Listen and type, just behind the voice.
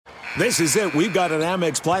This is it. We've got an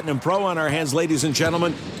Amex Platinum Pro on our hands, ladies and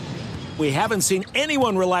gentlemen. We haven't seen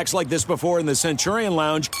anyone relax like this before in the Centurion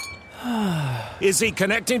Lounge. Is he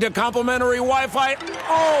connecting to complimentary Wi-Fi?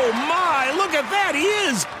 Oh, my. Look at that. He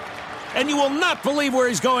is. And you will not believe where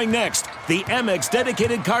he's going next. The Amex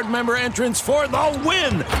dedicated card member entrance for the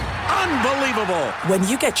win. Unbelievable. When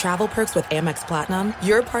you get travel perks with Amex Platinum,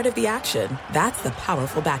 you're part of the action. That's the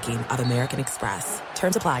powerful backing of American Express.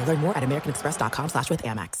 Terms apply. Learn more at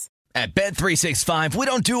americanexpress.com/withAmex. At Bet365, we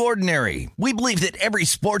don't do ordinary. We believe that every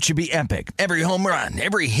sport should be epic. Every home run,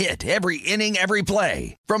 every hit, every inning, every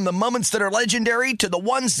play. From the moments that are legendary to the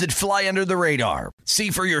ones that fly under the radar. See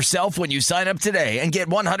for yourself when you sign up today and get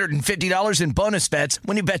 $150 in bonus bets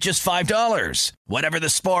when you bet just $5. Whatever the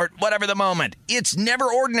sport, whatever the moment, it's never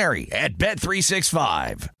ordinary at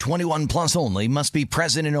Bet365. 21 plus only. Must be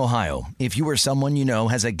present in Ohio. If you or someone you know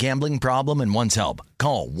has a gambling problem and wants help,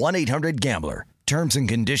 call 1-800-GAMBLER. Terms and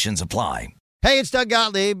conditions apply. Hey, it's Doug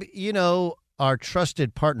Gottlieb. You know, our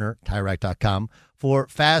trusted partner, TireRack.com, for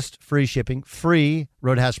fast, free shipping, free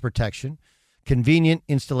road hazard protection, convenient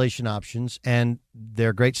installation options, and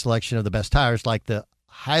their great selection of the best tires like the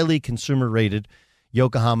highly consumer-rated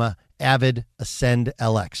Yokohama Avid Ascend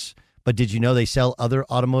LX. But did you know they sell other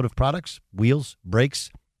automotive products? Wheels, brakes,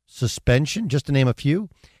 suspension, just to name a few.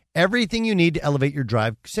 Everything you need to elevate your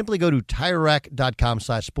drive. Simply go to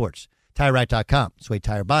TireRack.com/sports. TireRack.com. It's the way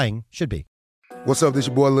tire buying should be. What's up? This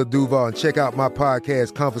your boy Lil Duval, and check out my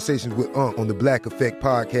podcast, Conversations with Unc, on the Black Effect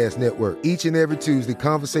Podcast Network. Each and every Tuesday,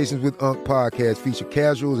 Conversations with Unc podcast feature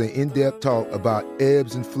casuals and in-depth talk about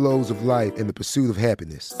ebbs and flows of life and the pursuit of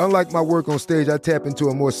happiness. Unlike my work on stage, I tap into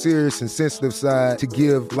a more serious and sensitive side to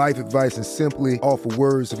give life advice and simply offer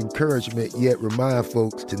words of encouragement, yet remind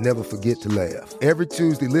folks to never forget to laugh. Every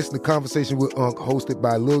Tuesday, listen to Conversations with Unc, hosted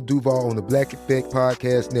by Lil Duval on the Black Effect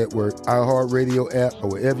Podcast Network, iHeartRadio app,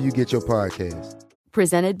 or wherever you get your podcasts.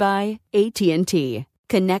 Presented by AT&T.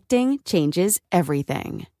 Connecting changes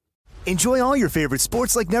everything. Enjoy all your favorite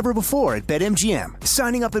sports like never before at BetMGM.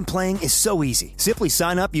 Signing up and playing is so easy. Simply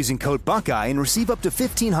sign up using code Buckeye and receive up to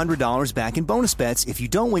 $1,500 back in bonus bets if you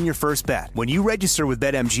don't win your first bet. When you register with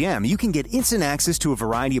BetMGM, you can get instant access to a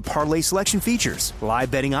variety of parlay selection features, live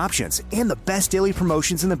betting options, and the best daily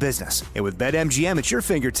promotions in the business. And with BetMGM at your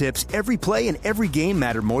fingertips, every play and every game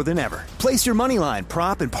matter more than ever. Place your moneyline,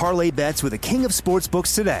 prop, and parlay bets with the king of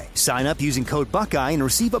sportsbooks today. Sign up using code Buckeye and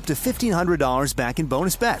receive up to $1,500 back in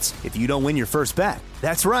bonus bets if you don't win your first bet.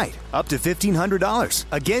 That's right, up to $1,500.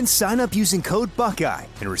 Again, sign up using code Buckeye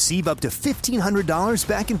and receive up to $1,500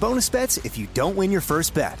 back in bonus bets if you don't win your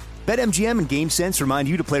first bet. BetMGM and GameSense remind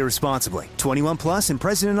you to play responsibly. 21 plus and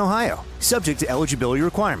present in Ohio. Subject to eligibility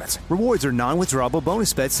requirements. Rewards are non-withdrawable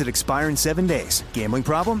bonus bets that expire in 7 days. Gambling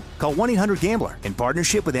problem? Call 1-800-GAMBLER in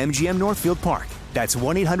partnership with MGM Northfield Park. That's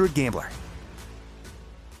 1-800-GAMBLER.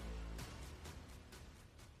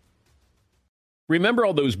 Remember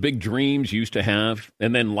all those big dreams you used to have,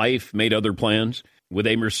 and then life made other plans? With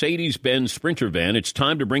a Mercedes-Benz Sprinter van, it's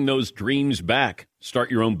time to bring those dreams back.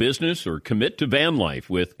 Start your own business or commit to van life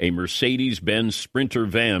with a Mercedes-Benz Sprinter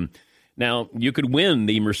van. Now, you could win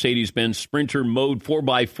the Mercedes-Benz Sprinter Mode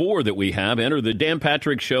 4x4 that we have. Enter the Dan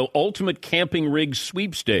Patrick Show Ultimate Camping Rig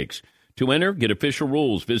Sweepstakes. To enter, get official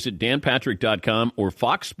rules. Visit danpatrick.com or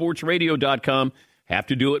foxsportsradio.com. Have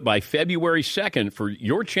to do it by February 2nd for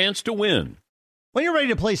your chance to win. When you're ready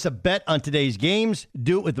to place a bet on today's games,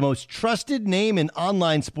 do it with the most trusted name in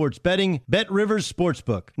online sports betting, BetRivers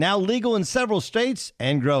Sportsbook. Now legal in several states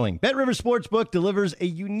and growing. BetRivers Sportsbook delivers a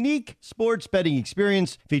unique sports betting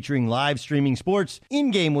experience featuring live streaming sports,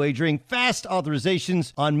 in-game wagering, fast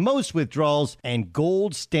authorizations on most withdrawals, and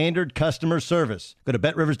gold standard customer service. Go to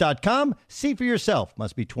BetRivers.com, see for yourself.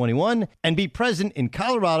 Must be 21 and be present in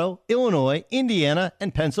Colorado, Illinois, Indiana,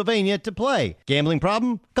 and Pennsylvania to play. Gambling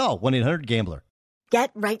problem? Call 1-800-GAMBLER.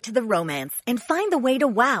 Get right to the romance and find the way to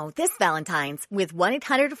wow this Valentine's with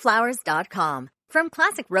 1-800-Flowers.com. From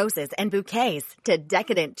classic roses and bouquets to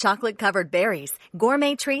decadent chocolate-covered berries,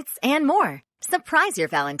 gourmet treats, and more. Surprise your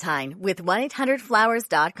Valentine with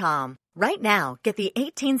 1-800-Flowers.com. Right now, get the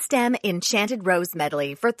 18-stem Enchanted Rose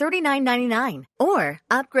Medley for $39.99 or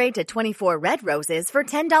upgrade to 24 red roses for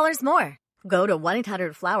 $10 more. Go to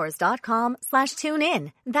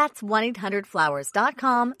 1-800-Flowers.com/tune-in. That's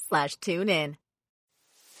 1-800-Flowers.com/tune-in.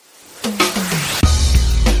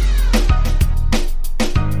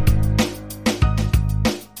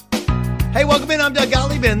 Hey, welcome in. I'm Doug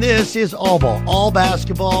Gottlieb, and this is All Ball. All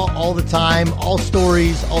basketball, all the time, all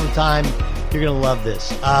stories, all the time. You're going to love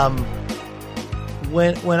this.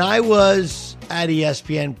 When I was at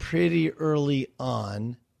ESPN pretty early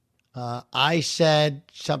on, I said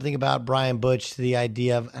something about Brian Butch to the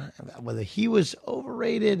idea of whether he was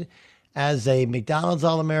overrated as a McDonald's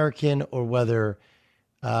All-American or whether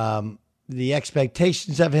the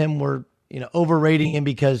expectations of him were, overrating him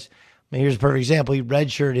because, here's a perfect example. He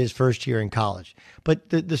redshirted his first year in college. But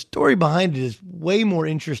the story behind it is way more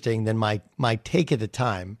interesting than my take at the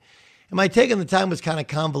time. And my take at the time was kind of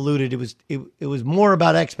convoluted. It was more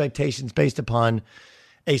about expectations based upon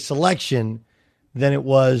a selection than it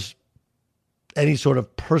was any sort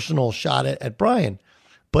of personal shot at Brian.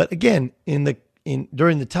 But again,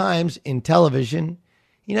 during the times in television,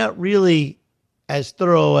 you're not really as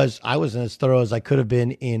thorough as I wasn't as thorough as I could have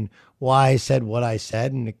been in why I said what I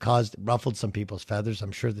said, and it ruffled some people's feathers,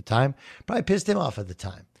 I'm sure, at the time. Probably pissed him off at the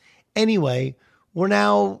time. Anyway, we're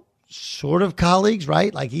now sort of colleagues,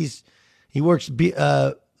 right? Like he works for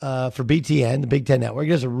BTN, the Big Ten Network. He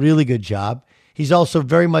does a really good job. He's also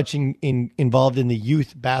very much involved in the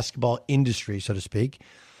youth basketball industry, so to speak.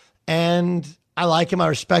 And I like him. I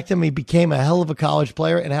respect him. He became a hell of a college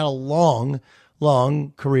player and had a long,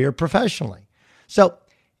 long career professionally. So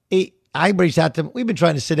I reached out to him. We've been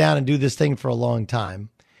trying to sit down and do this thing for a long time.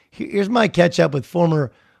 Here's my catch up with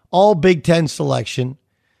former all Big Ten selection,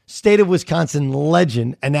 state of Wisconsin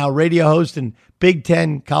legend, and now radio host and Big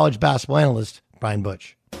Ten college basketball analyst, Brian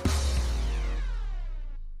Butch.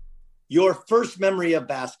 Your first memory of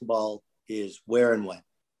basketball is where and when?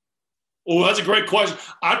 Oh, that's a great question.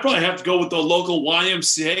 I'd probably have to go with the local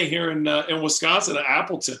YMCA here in Wisconsin, at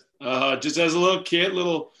Appleton. Just as a little kid,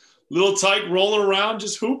 little tyke rolling around,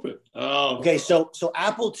 just hooping. Okay, so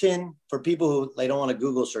Appleton, for people who they don't want to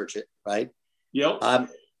Google search it, right? Yep.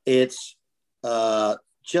 It's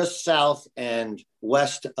just south and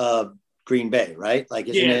west of Green Bay, right?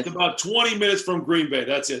 It's about 20 minutes from Green Bay.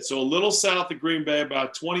 That's it. So a little south of Green Bay,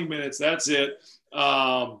 about 20 minutes. That's it.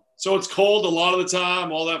 So it's cold a lot of the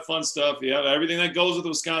time, all that fun stuff. Yeah, everything that goes with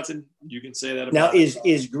Wisconsin, you can say that about. Now,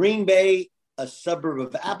 is Green Bay a suburb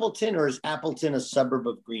of Appleton, or is Appleton a suburb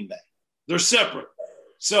of Green Bay? They're separate.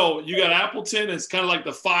 So you got Appleton, it's kind of like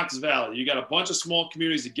the Fox Valley. You got a bunch of small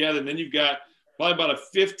communities together, and then you've got probably about a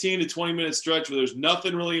 15 to 20-minute stretch where there's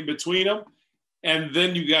nothing really in between them, and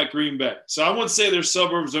then you got Green Bay. So I wouldn't say they're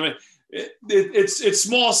suburbs. I mean, it's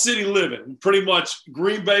small city living, pretty much.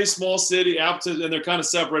 Green Bay, small city, Appleton, and they're kind of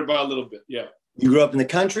separated by a little bit, yeah. You grew up in the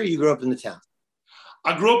country, you grew up in the town?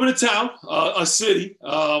 I grew up in a town, a city,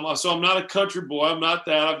 so I'm not a country boy. I'm not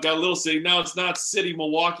that. I've got a little city. Now, it's not city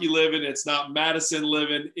Milwaukee living. It's not Madison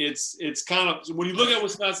living. It's kind of – when you look at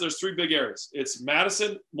Wisconsin, there's three big areas. It's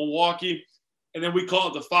Madison, Milwaukee, and then we call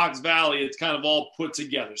it the Fox Valley. It's kind of all put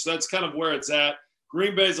together. So that's kind of where it's at.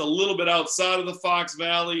 Green Bay is a little bit outside of the Fox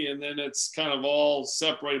Valley, and then it's kind of all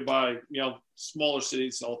separated by, smaller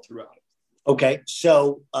cities all throughout it. Okay,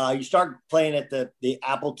 so you start playing at the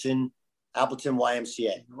Appleton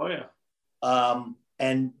YMCA. Oh yeah.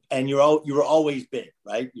 And you were always big,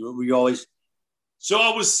 right? You were always. So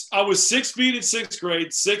I was 6 feet in sixth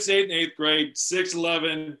grade, 6'8" in eighth grade,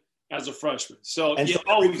 6'11" as a freshman. So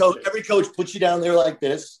every coach puts you down there like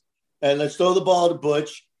this, and let's throw the ball to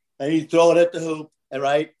Butch, and you throw it at the hoop, and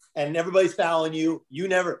right, and everybody's fouling you. You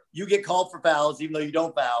get called for fouls even though you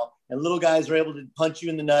don't foul, and little guys are able to punch you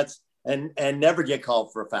in the nuts and never get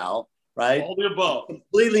called for a foul. Right. All the above.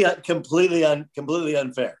 Completely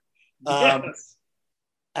unfair. Yes.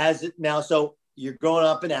 So you're growing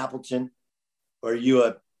up in Appleton. Are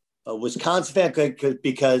you a Wisconsin fan?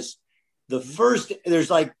 Because there's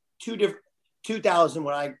like 2000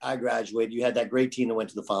 when I graduated, you had that great team that went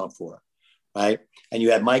to the Final Four, right? And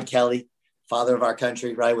you had Mike Kelly, father of our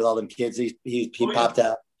country, right? With all them kids, he popped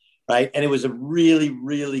out, right? And it was a really,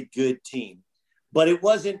 really good team. But it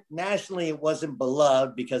wasn't nationally, it wasn't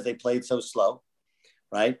beloved because they played so slow,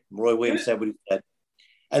 right? Roy Williams said what he said.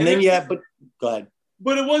 And then go ahead.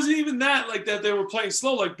 But it wasn't even that they were playing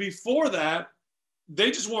slow. Like before that,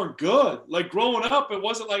 they just weren't good. Like growing up, it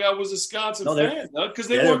wasn't like I was a Wisconsin fan because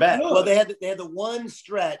they weren't bad. good. Well, they had the one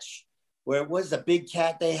stretch where it was a big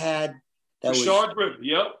cat they had. Rashard Griffin,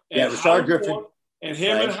 yep. And Rashard Griffin. And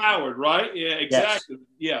him and Howard, right? Yeah, exactly.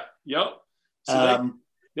 Yes. Yeah, yep. So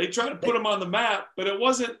they tried to put him on the map, but it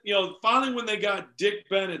wasn't, finally when they got Dick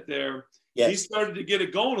Bennett there, he started to get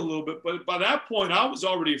it going a little bit. But by that point, I was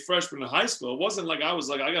already a freshman in high school. It wasn't like I was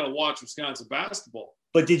like, I got to watch Wisconsin basketball.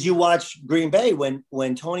 But did you watch Green Bay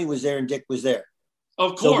when Tony was there and Dick was there?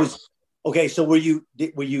 Of course. So did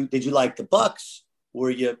you like the Bucks?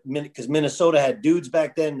 Were you, because Minnesota had dudes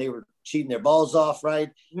back then, they were cheating their balls off,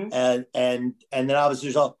 right? Mm-hmm. And then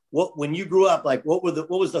obviously when you grew up, like what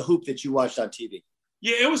was the hoop that you watched on TV?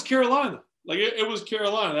 Yeah, it was Carolina. Like it was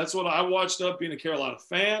Carolina. That's what I watched up being a Carolina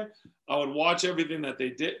fan. I would watch everything that they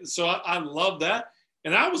did. So I love that.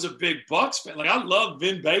 And I was a big Bucks fan. Like I love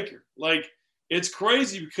Vin Baker. Like it's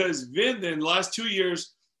crazy because Vin then the last 2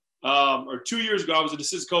 years or 2 years ago, I was an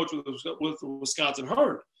assistant coach with the Wisconsin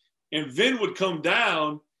Herd. And Vin would come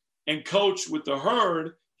down and coach with the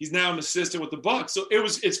Herd. He's now an assistant with the Bucks. So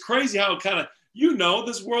it's crazy how it kind of,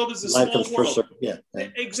 this world is a small world. Yeah.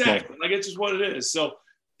 Exactly. Like it's just what it is. So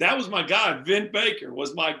that was my guy. Vin Baker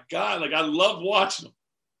was my guy. Like I loved watching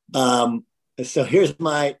him. So here's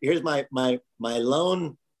my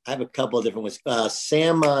lone. I have a couple of different ones.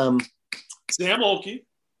 Sam Oki.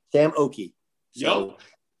 Yep.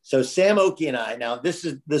 So Sam Oki and I. Now this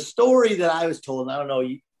is the story that I was told. And I don't know.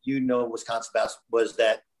 You know Wisconsin basketball was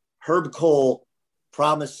that Herb Cole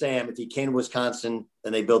promised Sam if he came to Wisconsin,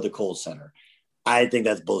 then they build the Kohl Center. I think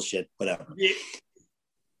that's bullshit. Whatever. Yeah.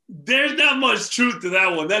 There's not much truth to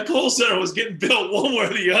that one. That Kohl Center was getting built one way or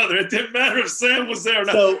the other. It didn't matter if Sam was there or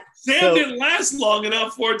not. Sam didn't last long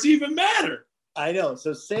enough for it to even matter. I know.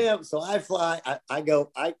 So I fly.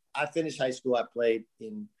 I finished high school. I played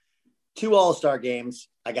in 2 All-Star games.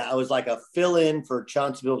 I was like a fill-in for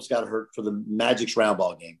Chauncey Billups got hurt for the Magic's round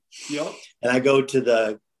ball game. Yep. And I go to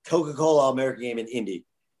the Coca-Cola All-American game in Indy,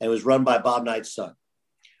 and it was run by Bob Knight's son.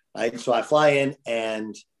 Right. So I fly in,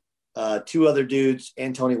 and 2 other dudes,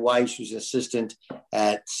 Tony Weiss, who's an assistant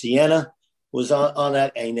at Siena, was on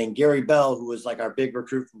that. And then Gary Bell, who was like our big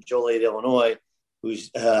recruit from Joliet, Illinois, who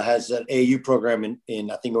has an AAU program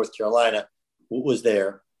in I think, North Carolina, was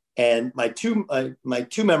there. And my two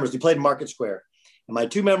memories, we played in Market Square. And my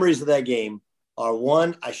 2 memories of that game are,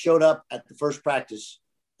 one, I showed up at the first practice,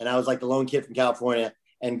 and I was like the lone kid from California.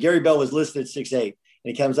 And Gary Bell was listed at 6'8". And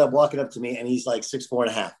he comes up, walking up to me, and he's like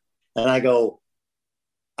 6'4.5". And I go,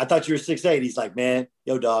 I thought you were 6'8". He's like, man,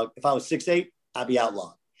 yo, dog, if I was 6'8", I'd be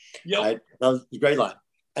outlawed. Yep. Right? That was a great line.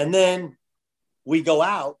 And then we go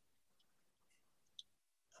out,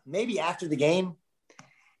 maybe after the game,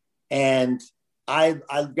 and I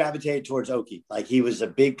gravitated towards Oki. Like, he was a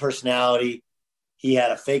big personality. He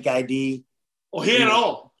had a fake ID. Oh, he had it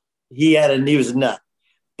all. He was a nut.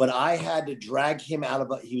 But I had to drag him out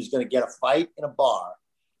of he was going to get a fight in a bar,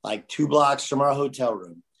 like 2 blocks from our hotel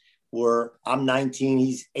room, where I'm 19,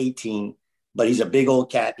 he's 18, but he's a big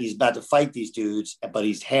old cat. He's about to fight these dudes, but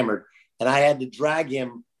he's hammered. And I had to drag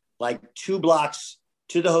him like 2 blocks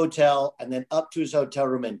to the hotel and then up to his hotel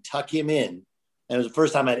room and tuck him in. And it was the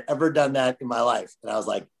first time I'd ever done that in my life. And I was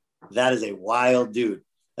like, that is a wild dude.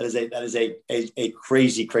 That is a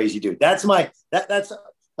crazy, crazy dude. That's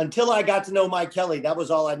until I got to know Mike Kelly, that was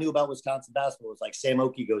all I knew about Wisconsin basketball. It was like, Sam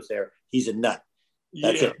Oki goes there. He's a nut.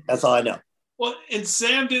 That's it. That's all I know. Well, and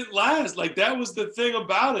Sam didn't last. Like, that was the thing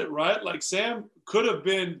about it, right? Like, Sam could have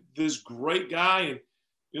been this great guy,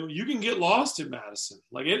 and you can get lost in Madison.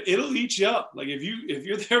 Like, it'll eat you up. Like, if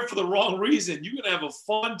you're there for the wrong reason, you can have a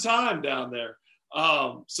fun time down there.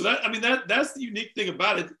 So that's the unique thing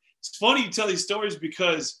about it. It's funny you tell these stories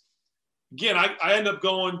because, again, I end up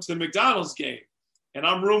going to the McDonald's game, and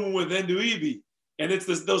I'm rooming with Nduibi, and it's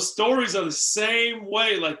those stories are the same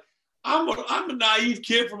way. Like, I'm a naive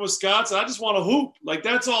kid from Wisconsin. I just want to hoop. Like,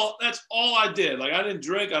 that's all I did. Like, I didn't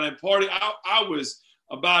drink. I didn't party. I was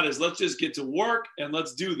about as let's just get to work and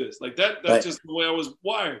let's do this. Like, that's right. Just the way I was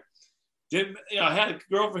wired. I had a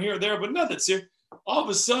girlfriend here or there, but nothing serious. All of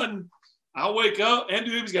a sudden, I wake up.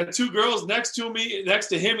 Nduibi's got 2 girls next to him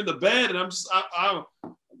in the bed, and I'm just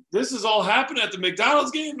this is all happening at the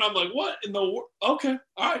McDonald's game. And I'm like, what in the world? Okay.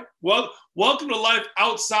 All right. Well, welcome to life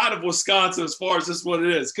outside of Wisconsin as far as this is what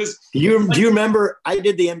it is. Because do you remember, I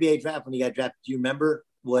did the NBA draft when he got drafted. Do you remember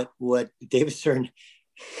what David Stern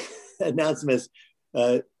announced him as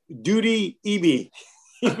Duty EB?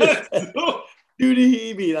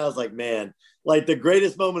 Duty EB. And I was like, man, like the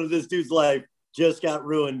greatest moment of this dude's life just got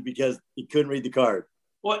ruined because he couldn't read the card.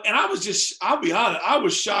 Well, and I'll be honest, I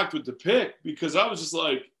was shocked with the pick because I was just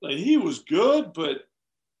like he was good, but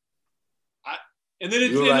and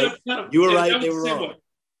then you were right. You were right. They were wrong.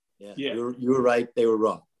 Yeah. You were right. They were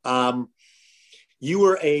wrong. You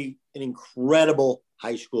were an incredible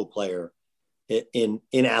high school player in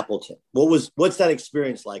Appleton. What's that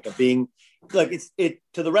experience like of being like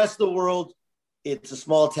to the rest of the world? It's a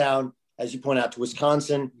small town, as you point out. To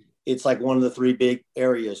Wisconsin, it's like one of the 3 big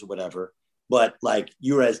areas or whatever. But like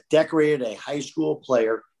you were as decorated a high school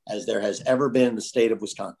player as there has ever been in the state of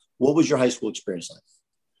Wisconsin. What was your high school experience like?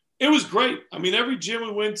 It was great. I mean, every gym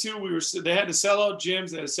we went to, they had to sell out gyms,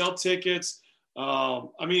 they had to sell tickets.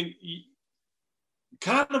 I mean,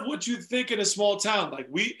 kind of what you'd think in a small town. Like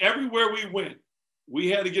everywhere we went, we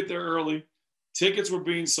had to get there early. tickets were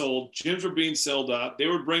being sold, gyms were being sold out. They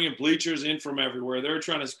were bringing bleachers in from everywhere. They were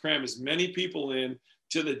trying to cram as many people in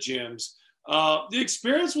to the gyms. The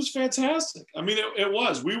experience was fantastic. I mean, it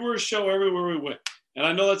was. We were a show everywhere we went. And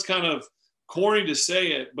I know that's kind of corny to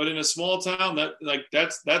say it, but in a small town,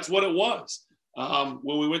 that's what it was.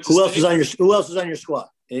 When we went to who else is on your squad?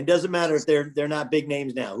 And it doesn't matter if they're not big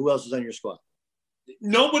names now. Who else is on your squad?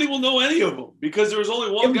 Nobody will know any of them because there was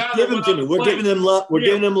only one guy. Give them to me. We're giving them love. We're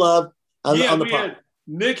giving them love on the pod.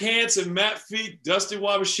 Nick Hansen, Matt Feek, Dusty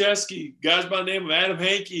Wabashewski, guys by the name of Adam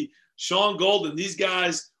Hankey, Sean Golden. These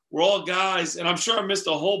guys were all guys, and I'm sure I missed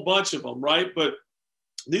a whole bunch of them, right? But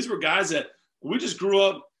these were guys that we just grew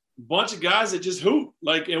up, a bunch of guys that just hoop,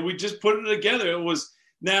 and we just put it together. It was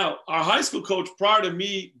now our high school coach prior to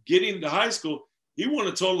me getting to high school, he won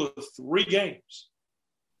a total of 3 games.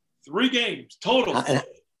 3 games total. The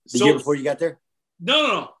year before you got there?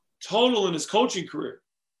 No. Total in his coaching career.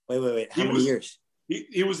 Wait. How many years?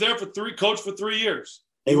 He was there coached for 3 years.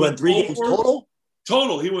 He won 3 games total?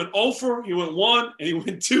 Total. He went 0, he went 1, and he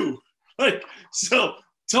went 2.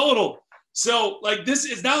 Total. So this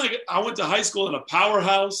is not like I went to high school in a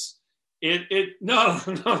powerhouse. No.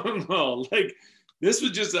 This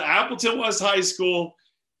was just an Appleton West High School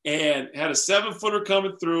and had a 7-footer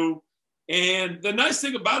coming through. And the nice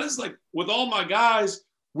thing about it is, with all my guys,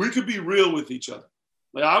 we could be real with each other.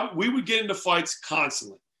 We would get into fights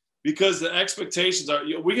constantly because the expectations are,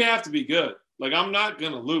 we have to be good. I'm not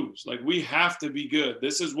going to lose. We have to be good.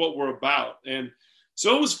 This is what we're about. And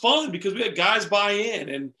so it was fun because we had guys buy in.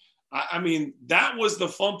 And I mean, that was the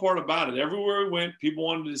fun part about it. Everywhere we went, people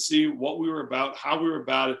wanted to see what we were about, how we were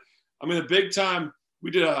about it. I mean, the big time, we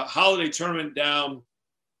did a holiday tournament down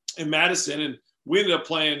in Madison, and we ended up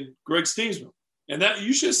playing Greg Steensma. And that,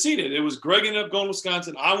 you should have seen it. It was Greg ended up going to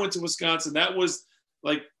Wisconsin. I went to Wisconsin. That was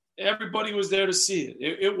everybody was there to see it.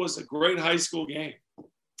 It was a great high school game.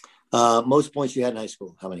 Most points you had in high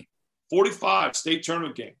school, how many? 45, state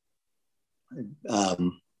tournament game.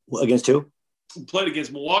 Against who? We played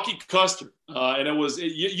against Milwaukee Custer. And it was,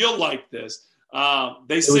 you'll like this. It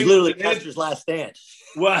was literally Custer's last stand.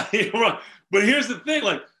 Well, you're right. But here's the thing,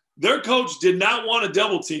 their coach did not want to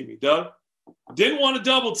double team me, Doug. Didn't want to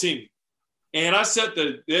double team me. And I set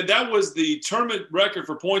that was the tournament record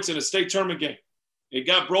for points in a state tournament game. It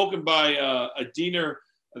got broken by a Diener,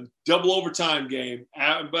 a double overtime game.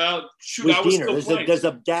 Which Diener? There's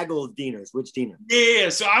a gaggle of Dieners. Which Diener? Yeah,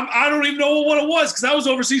 so I don't even know what it was because I was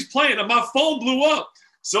overseas playing and my phone blew up.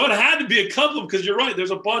 So it had to be a couple of them because you're right,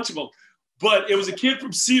 there's a bunch of them. But it was a kid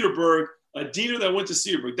from Cedarburg, a Diener that went to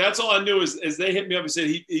Cedarburg. That's all I knew is they hit me up and said,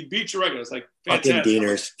 he beat your record. I was like, fantastic. Fucking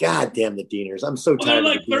Dieners. God damn the Dieners. I'm so tired.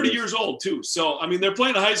 They're 30 years old, too. So, I mean, they're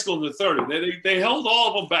playing a high school in the 30s. They held all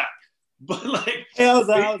of them back. But, I was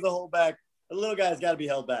a hold back. The little guy's got to be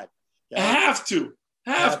held back. Have to.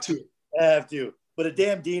 But a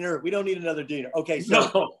damn Diener, we don't need another Diener. Okay,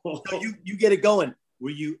 so you get it going.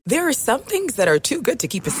 There are some things that are too good to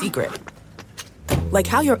keep a secret. Like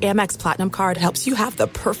how your Amex Platinum card helps you have the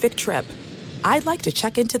perfect trip. I'd like to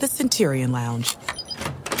check into the Centurion Lounge.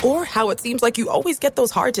 Or how it seems like you always get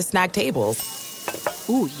those hard-to-snag tables.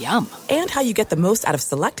 Ooh, yum. And how you get the most out of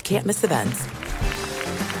select can't-miss events.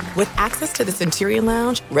 With access to the Centurion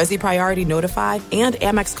Lounge, Resi Priority Notified, and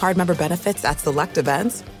Amex card member benefits at select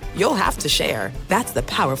events, you'll have to share. That's the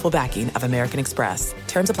powerful backing of American Express.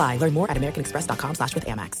 Terms apply. Learn more at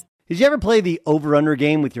americanexpress.com/withAmex. Did you ever play the over-under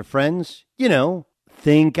game with your friends?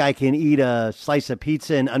 Think I can eat a slice of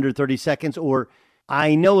pizza in under 30 seconds, or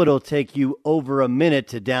I know it'll take you over a minute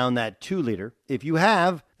to down that 2-liter. If you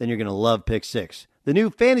have, then you're going to love Pick 6, the new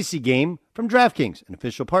fantasy game from DraftKings, an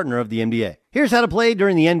official partner of the NBA. Here's how to play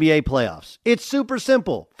during the NBA playoffs. It's super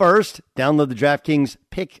simple. First, download the DraftKings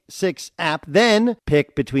Pick 6 app, then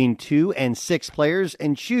pick between 2 and 6 players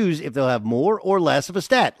and choose if they'll have more or less of a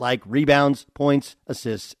stat, like rebounds, points,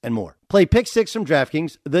 assists, and more. Play Pick 6 from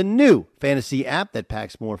DraftKings, the new fantasy app that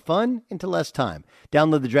packs more fun into less time.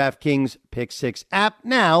 Download the DraftKings Pick 6 app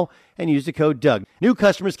now and use the code Doug. New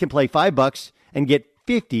customers can play $5 and get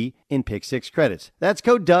 50 in Pick 6 credits. That's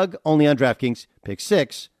code Doug, only on DraftKings. Pick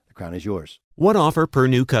 6, the crown is yours. One offer per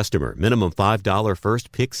new customer. Minimum $5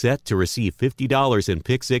 first pick set to receive $50 in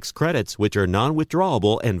Pick 6 credits, which are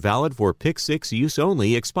non-withdrawable and valid for Pick 6 use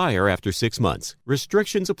only. Expire after 6 months.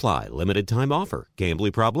 Restrictions apply. Limited time offer.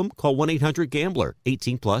 Gambling problem? Call 1-800-GAMBLER.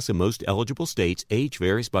 18 plus in most eligible states. Age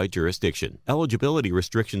varies by jurisdiction. Eligibility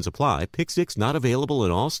restrictions apply. Pick 6 not available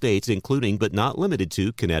in all states, including but not limited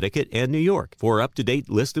to Connecticut and New York. For up-to-date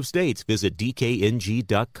list of states, visit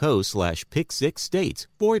dkng.co/pick6states.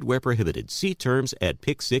 Void where prohibited. See terms at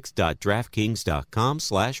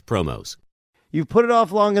pick6.draftkings.com/promos. You've put it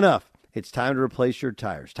off long enough. It's time to replace your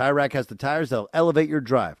tires. Tire Rack has the tires that'll elevate your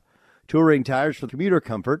drive. Touring tires for commuter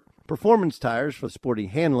comfort, performance tires for sporty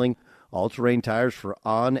handling, all-terrain tires for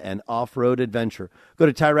on- and off-road adventure. Go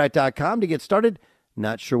to TireRack.com to get started.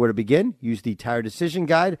 Not sure where to begin? Use the Tire Decision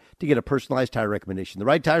Guide to get a personalized tire recommendation. The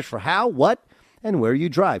right tires for how, what, and where you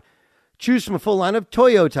drive. Choose from a full line of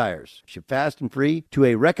Toyo tires. Ship fast and free to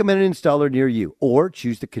a recommended installer near you. Or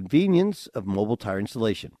choose the convenience of mobile tire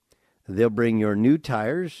installation. They'll bring your new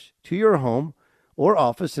tires to your home or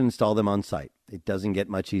office and install them on site. It doesn't get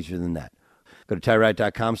much easier than that. Go to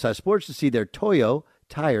TireRack.com/sports to see their Toyo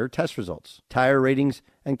tire test results, tire ratings,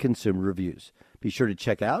 and consumer reviews. Be sure to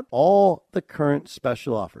check out all the current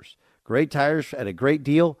special offers. Great tires at a great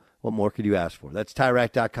deal. What more could you ask for? That's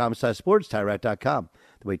TireRack.com/sports, TireRack.com,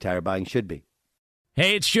 the way tire buying should be.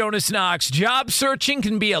 Hey, it's Jonas Knox. Job searching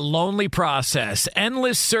can be a lonely process.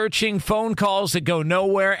 Endless searching, phone calls that go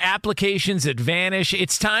nowhere, applications that vanish.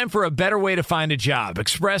 It's time for a better way to find a job.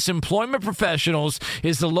 Express Employment Professionals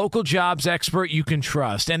is the local jobs expert you can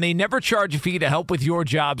trust, and they never charge a fee to help with your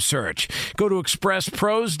job search. Go to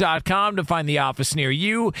expresspros.com to find the office near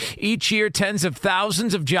you. Each year, tens of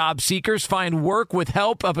thousands of job seekers find work with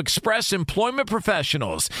help of Express Employment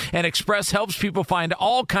Professionals, and Express helps people find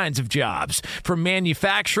all kinds of jobs, from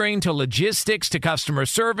manufacturing to logistics to customer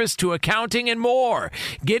service to accounting and more.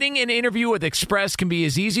 Getting an interview with Express can be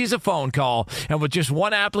as easy as a phone call, and with just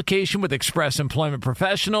one application with Express Employment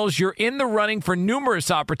Professionals, you're in the running for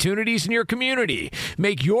numerous opportunities in your community.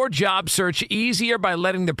 Make your job search easier by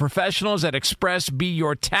letting the professionals at Express be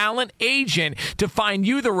your talent agent to find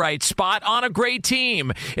you the right spot on a great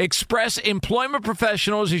team. Express Employment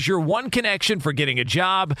Professionals is your one connection for getting a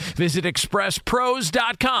job. Visit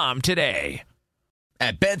expresspros.com today.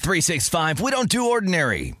 At Bet365, we don't do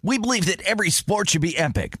ordinary. We believe that every sport should be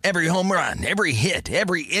epic. Every home run, every hit,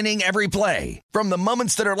 every inning, every play. From the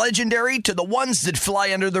moments that are legendary to the ones that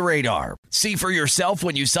fly under the radar. See for yourself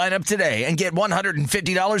when you sign up today and get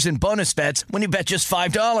 $150 in bonus bets when you bet just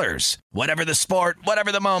 $5. Whatever the sport,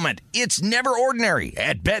 whatever the moment, it's never ordinary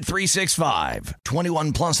at Bet365.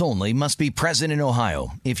 21 plus only. Must be present in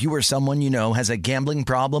Ohio. If you or someone you know has a gambling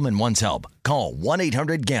problem and wants help, call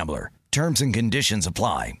 1-800-GAMBLER. Terms and conditions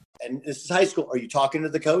apply. And this is high school. Are you talking to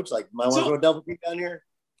the coach? Like, might want to go double team down here?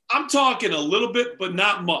 I'm talking a little bit, but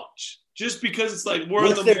not much. Just because it's like we're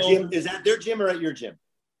What's in the their gym? Is that their gym or at your gym?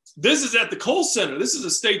 This is at the Kohl Center. This is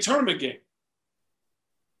a state tournament game.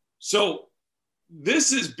 So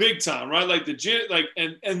this is big time, right? Like the gym, like,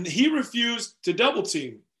 and he refused to double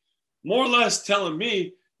team, more or less telling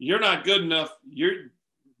me, you're not good enough.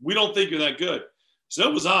 We don't think you're that good. So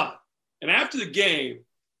it was odd. And after the game,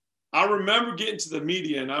 I remember getting to the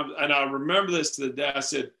media, and I remember this to the day. I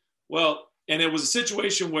said, well, and it was a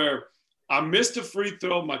situation where I missed a free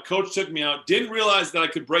throw. My coach took me out, didn't realize that I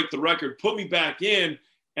could break the record, put me back in,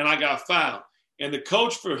 and I got fouled. And the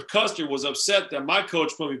coach for Custer was upset that my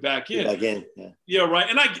coach put me back in. Back in, yeah, right.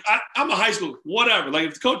 And I'm a high school, whatever. Like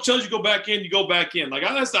if the coach tells you to go back in, you go back in. Like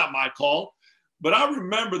that's not my call. But I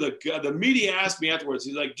remember the media asked me afterwards.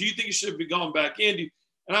 He's like, "Do you think you should be going back in?"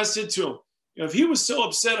 And I said to him, if he was so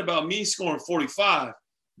upset about me scoring 45,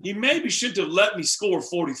 he maybe shouldn't have let me score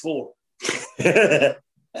 44. That's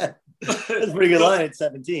a pretty good line at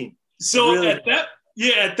 17. So really?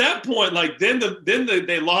 at that point, like then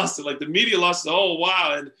they lost it. Like the media lost it. Oh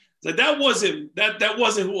wow, and like that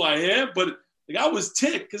wasn't who I am. But like I was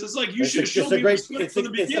ticked because it's like you should show me respect from the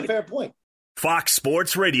beginning. It's a fair point. Fox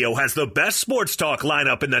Sports Radio has the best sports talk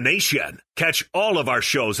lineup in the nation. Catch all of our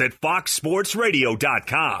shows at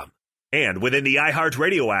foxsportsradio.com. And within the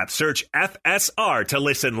iHeartRadio app, search FSR to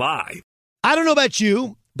listen live. I don't know about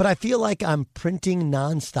you, but I feel like I'm printing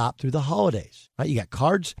nonstop through the holidays. Right? You got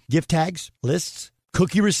cards, gift tags, lists,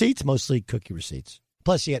 cookie receipts, mostly cookie receipts.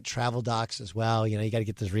 Plus, you got travel docs as well. You know, you got to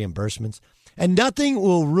get those reimbursements. And nothing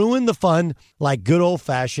will ruin the fun like good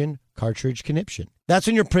old-fashioned cartridge conniption. That's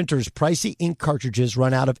when your printer's pricey ink cartridges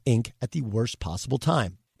run out of ink at the worst possible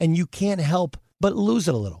time. And you can't help but lose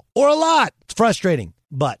it a little or a lot. It's frustrating.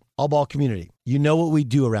 But, All Ball community, you know what we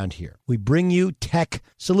do around here. We bring you tech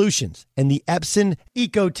solutions, and the Epson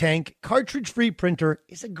EcoTank cartridge-free printer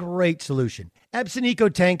is a great solution. Epson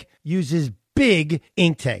EcoTank uses big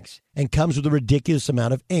ink tanks and comes with a ridiculous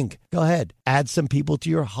amount of ink. Go ahead, add some people to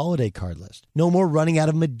your holiday card list. No more running out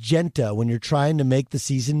of magenta when you're trying to make the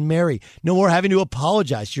season merry. No more having to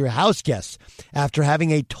apologize to your house guests after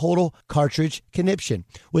having a total cartridge conniption.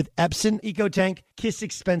 With Epson EcoTank, kiss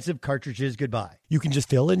expensive cartridges goodbye. You can just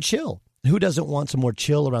fill and chill. Who doesn't want some more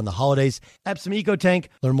chill around the holidays? Epson EcoTank.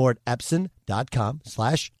 Learn more at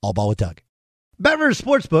epson.com/allballwithdoug. Bet Rivers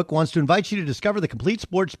Sportsbook wants to invite you to discover the complete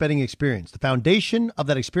sports betting experience. The foundation of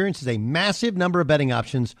that experience is a massive number of betting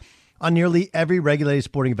options on nearly every regulated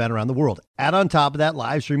sporting event around the world. Add on top of that,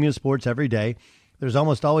 live streaming of sports every day. There's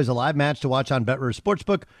almost always a live match to watch on Bet Rivers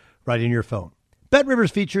Sportsbook right in your phone. Bet Rivers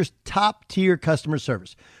features top-tier customer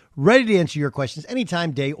service, ready to answer your questions anytime,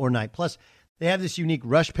 day or night. Plus, they have this unique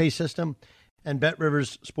rush pay system, and Bet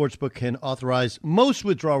Rivers Sportsbook can authorize most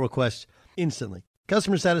withdrawal requests instantly.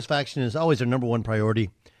 Customer satisfaction is always their number one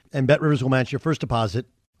priority, and Bet Rivers will match your first deposit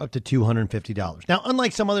up to $250. Now,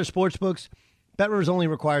 unlike some other sports books, Bet Rivers only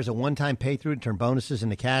requires a one-time pay-through to turn bonuses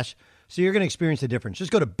into cash, so you're going to experience the difference.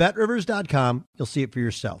 Just go to BetRivers.com. You'll see it for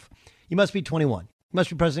yourself. You must be 21. You must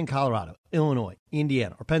be present in Colorado, Illinois,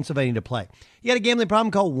 Indiana, or Pennsylvania to play. You got a gambling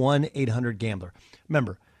problem? Call 1-800-GAMBLER.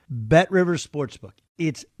 Remember, Bet Rivers Sportsbook.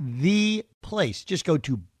 It's the place. Just go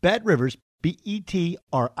to BetRivers,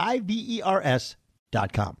 BetRivers.com.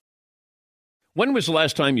 When was the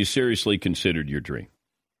last time you seriously considered your dream?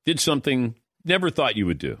 Did something never thought you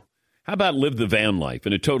would do? How about live the van life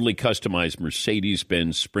in a totally customized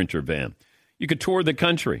Mercedes-Benz Sprinter van? You could tour the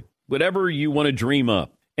country, whatever you want to dream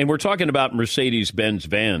up. And we're talking about Mercedes-Benz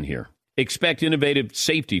van here. Expect innovative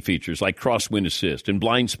safety features like crosswind assist and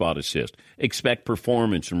blind spot assist. Expect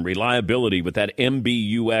performance and reliability with that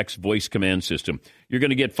MBUX voice command system. You're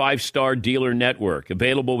going to get 5-star dealer network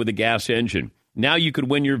available with a gas engine. Now you could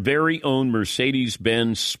win your very own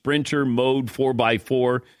Mercedes-Benz Sprinter Mode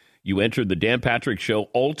 4x4. You entered the Dan Patrick Show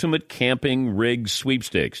Ultimate Camping Rig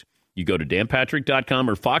Sweepstakes. You go to danpatrick.com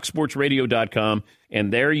or foxsportsradio.com,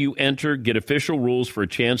 and there you enter, get official rules for a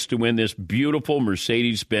chance to win this beautiful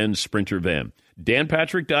Mercedes-Benz Sprinter van.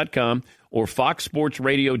 danpatrick.com or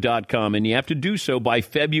foxsportsradio.com, and you have to do so by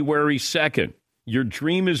February 2nd. Your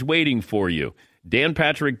dream is waiting for you.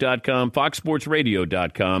 danpatrick.com,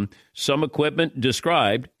 foxsportsradio.com. Some equipment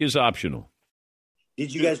described is optional.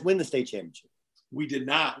 Did you guys win the state championship? We did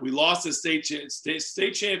not. We lost the state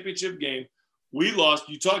championship game. We lost.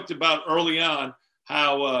 You talked about early on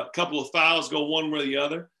how a couple of fouls go one way or the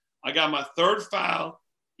other. I got my third foul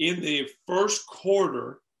in the first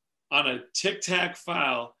quarter on a tic-tac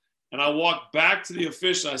foul, and I walked back to the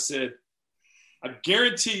official. I said, I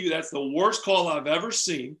guarantee you that's the worst call I've ever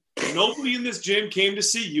seen. Nobody in this gym came to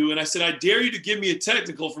see you. And I said, I dare you to give me a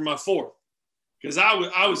technical for my fourth. Because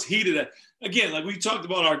I was heated. Again, like we talked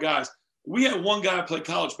about our guys. We had one guy play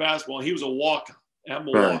college basketball, and he was a walk-on at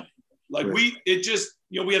Milwaukee. Like we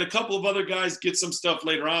had a couple of other guys get some stuff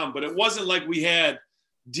later on, but it wasn't like we had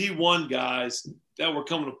D1 guys that were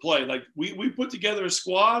coming to play. Like we put together a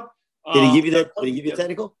squad. Did he give you that? Did he give you a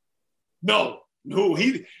technical? No,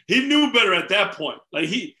 he knew better at that point. Like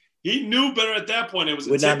he knew better at that point. It was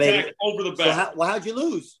a tic-tac over the back. So how'd you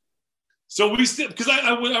lose? So we still, because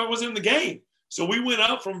I wasn't in the game. So we went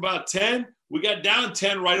up from about 10. We got down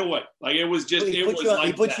 10 right away. Like it was just, he put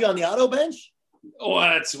you on the auto bench? Oh,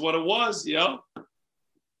 that's what it was. Yeah.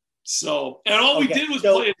 So, and all we did was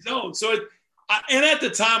play a zone. So, and at the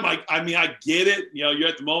time, I get it. You know, you're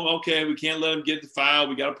at the moment, okay, we can't let him get the foul.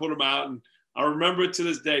 We got to put him out. And I remember it to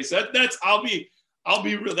this day. So I'll be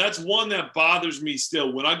real. That's one that bothers me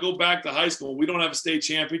still. When I go back to high school and we don't have a state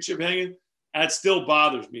championship hanging, that still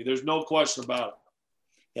bothers me. There's no question about it.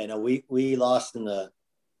 Yeah, no, we lost in the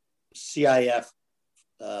CIF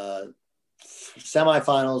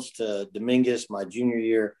semifinals to Dominguez my junior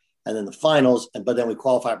year, and then the finals. But then we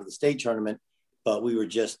qualified for the state tournament. But we were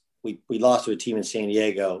we lost to a team in San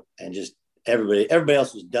Diego, and just everybody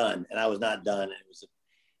else was done, and I was not done.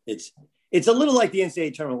 And it's a little like the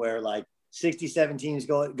NCAA tournament where like 67 teams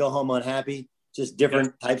go home unhappy, just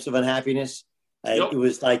different types of unhappiness. It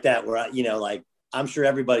was like that where I'm sure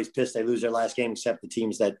everybody's pissed they lose their last game except the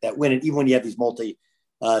teams that win it, even when you have these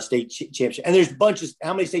multi-state championships. And there's bunches.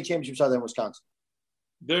 How many state championships are there in Wisconsin?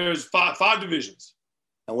 There's five divisions.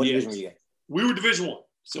 And what division were you in? We were Division I.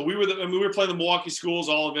 So we were playing the Milwaukee schools,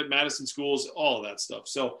 all of it, Madison schools, all of that stuff.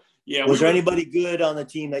 So, yeah. Was there anybody good on the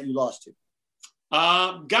team that you lost to?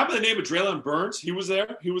 Guy by the name of Draylon Burns. He was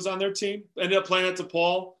there. He was on their team. Ended up playing at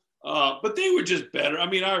DePaul. But they were just better. I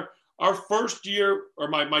mean, our first year, or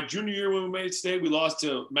my junior year when we made state, we lost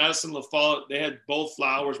to Madison La Follette. They had both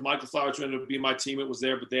Flowers. Michael Flowers ended up being my teammate, was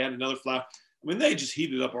there, but they had another Flower. I mean, they just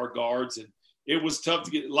heated up our guards, and it was tough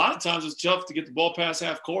to get. A lot of times it's tough to get the ball past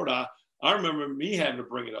half court. I remember me having to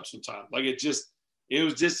bring it up sometimes. Like it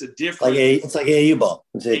was just a different. It's like AAU ball.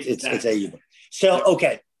 It's AAU ball. So,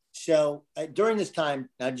 okay. So during this time,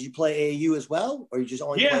 now did you play AAU as well, or you just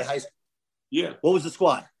only play high school? Yeah. What was the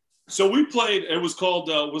squad? So we played. It was called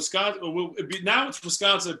Wisconsin. Now it's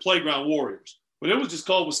Wisconsin Playground Warriors, but it was just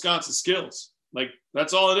called Wisconsin Skills. Like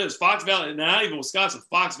that's all it is. Fox Valley, not even Wisconsin.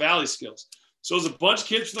 Fox Valley Skills. So it was a bunch of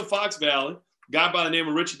kids from the Fox Valley, a guy by the name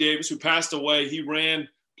of Richie Davis, who passed away. He ran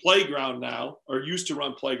Playground now, or used to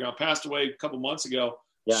run Playground, passed away a couple months ago,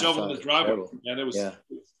 shoveling his driveway. And it was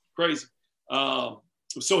crazy.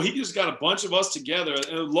 So he just got a bunch of us together,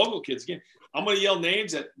 and local kids. Again, I'm going to yell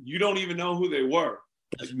names that you don't even know who they were.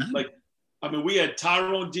 We had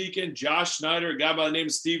Tyrone Deacon, Josh Schneider, a guy by the name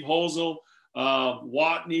of Steve Hosel.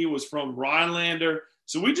 Watney was from Rhinelander.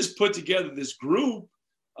 So we just put together this group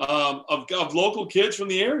of local kids from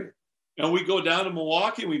the area. And we go down to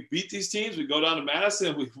Milwaukee, and we beat these teams. We go down to Madison,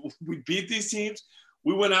 and we beat these teams.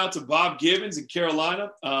 We went out to Bob Gibbons in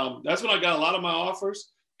Carolina. That's when I got a lot of my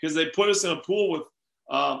offers, because they put us in a pool with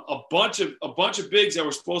a bunch of bigs that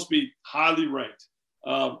were supposed to be highly ranked.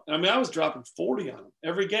 I was dropping 40 on them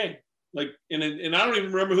every game. And I don't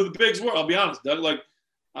even remember who the bigs were. I'll be honest, Doug.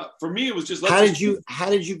 For me, it was just. How did you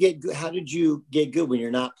get good when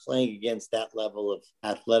you're not playing against that level of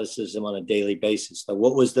athleticism on a daily basis? Like,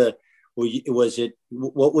 what was your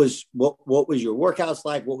workouts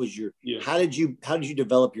like? What was your? Yeah. How did you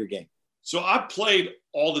develop your game? So I played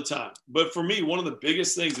all the time, but for me, one of the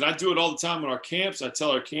biggest things, and I do it all the time in our camps. I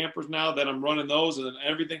tell our campers now that I'm running those and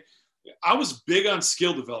everything. I was big on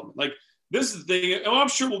skill development. Like, this is the thing, and I'm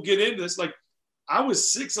sure we'll get into this. Like, I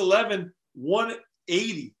was 6'11",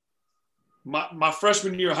 180 my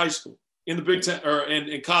freshman year of high school in the Big Ten, or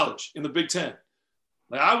in college in the Big Ten.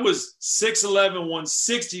 Like, I was 6'11",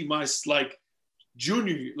 160 my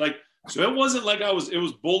junior year. So it wasn't like it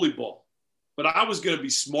was bully ball, but I was going to be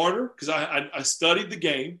smarter because I studied the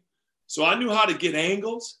game. So I knew how to get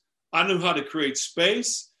angles. I knew how to create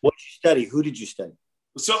space. What did you study? Who did you study?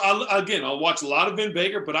 So I'll watch a lot of Vin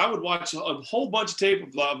Baker, but I would watch a whole bunch of tape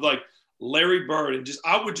of like Larry Bird, and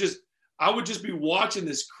I would just be watching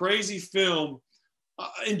this crazy film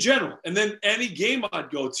in general. And then any game I'd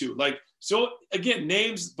go to, so again,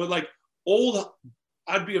 names, but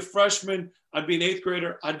I'd be a freshman, I'd be an eighth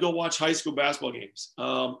grader, I'd go watch high school basketball games.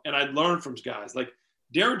 And I'd learn from guys. Like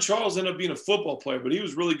Darren Charles ended up being a football player, but he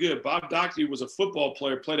was really good. Bob Doherty was a football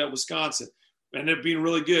player, played at Wisconsin, ended up being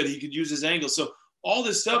really good. He could use his angle. So all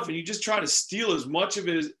this stuff, and you just try to steal as much of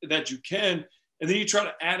it that you can, and then you try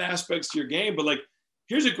to add aspects to your game. But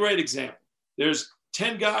here's a great example. There's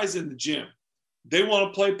 10 guys in the gym. They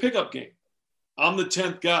want to play pickup game. I'm the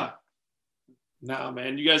 10th guy. Nah,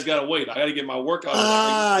 man, you guys got to wait. I got to get my workout.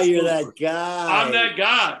 You're that guy. I'm that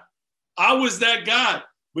guy. I was that guy.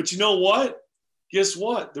 But you know what? Guess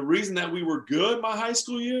what? The reason that we were good my high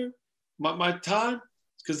school year, my time,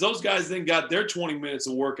 is because those guys then got their 20 minutes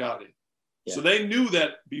of workout in. Yeah. So they knew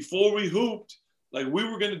that before we hooped, we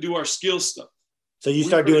were going to do our skill stuff. So you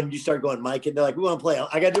start going Mike, and they're like, we want to play.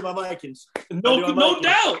 I got to do my Mikins. No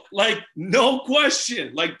doubt. No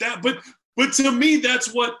question. That. But to me,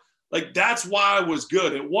 that's what, that's why I was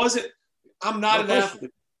good. It wasn't, I'm not an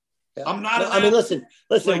athlete. Yeah. I'm not. I mean, listen.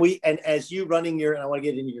 And as you running and I want to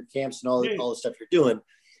get into your camps and all the stuff you're doing,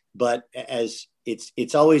 but as it's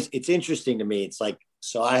interesting to me. It's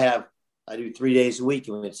so I do 3 days a week,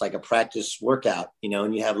 and it's like a practice workout,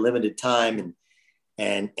 and you have limited time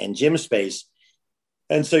and gym space.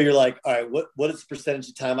 And so you're like, all right, what is the percentage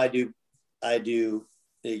of time I do,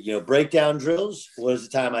 breakdown drills? What is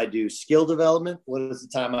the time I do skill development? What is the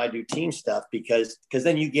time I do team stuff? Because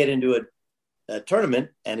then you get into a tournament,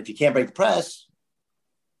 and if you can't break the press,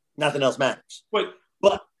 nothing else matters. But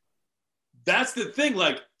that's the thing.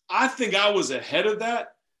 I think I was ahead of that,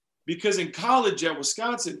 because in college at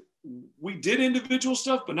Wisconsin, we did individual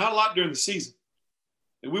stuff, but not a lot during the season.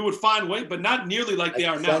 And we would find ways, but not nearly like they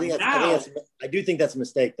are now. I do think that's a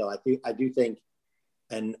mistake, though. I do think,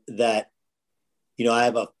 and that, I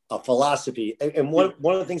have a philosophy. And one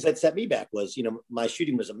of the things that set me back was, my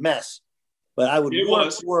shooting was a mess, but I would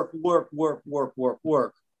work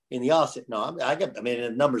in the offset. No,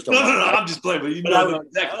 the numbers don't. No, I'm just playing, but I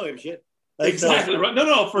don't give a shit. Exactly right.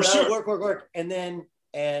 No, for sure. Work, and then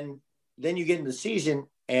you get into the season,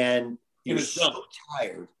 and you're so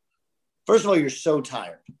tired. First of all, you're so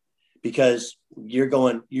tired because you're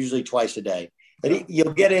going usually twice a day. But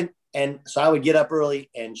you'll get in, and so I would get up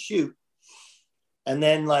early and shoot. And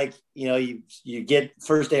then, you get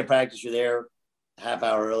first day of practice, you're there half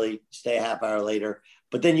hour early, stay a half hour later.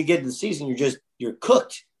 But then you get into the season, you're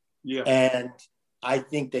cooked. Yeah. And I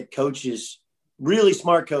think that really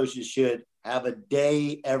smart coaches should have a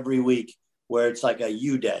day every week where it's like a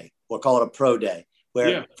U day, or call it a pro day,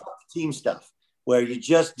 where team stuff, where you're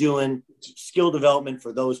just doing skill development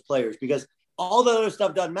for those players, because all the other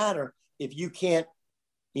stuff doesn't matter if you can't,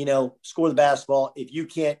 score the basketball, if you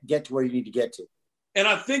can't get to where you need to get to. And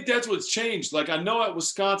I think that's what's changed. Like, I know at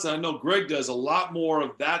Wisconsin, I know Greg does a lot more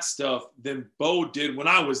of that stuff than Bo did when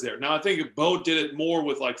I was there. Now, I think Bo did it more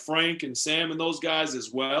with like Frank and Sam and those guys as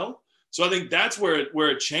well. So I think that's where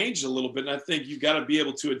it changed a little bit. And I think you got to be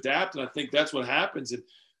able to adapt. And I think that's what happens. And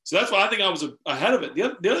so that's why I think I was ahead of it.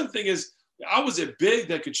 The other thing is I was a big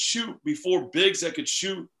that could shoot before bigs that could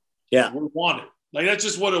shoot were wanted. Like, that's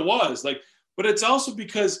just what it was. Like, but it's also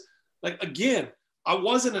because, like, again, I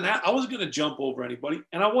wasn't going to jump over anybody,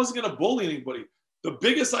 and I wasn't going to bully anybody. The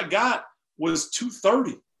biggest I got was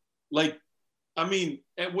 230. Like, I mean,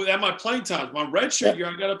 at my playing times, my redshirt year,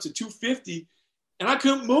 I got up to 250, and I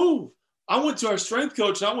couldn't move. I went to our strength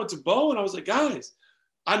coach, and I went to Bo, and I was like, guys,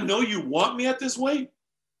 I know you want me at this weight,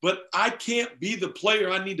 but I can't be the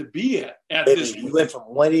player I need to be at this weight. You went from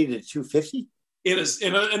 180 to 250? In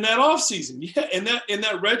that offseason. Yeah, in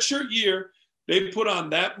that redshirt year, they put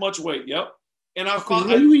on that much weight. Yep. And I found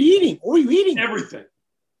what were you eating? What were you eating? Everything.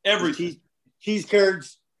 Cheese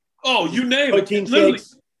curds. Oh, you name protein it. Literally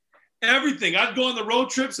shakes. everything. I'd go on the road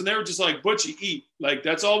trips and they were just like, Butchie, eat. Like,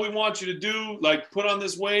 that's all we want you to do. Like, put on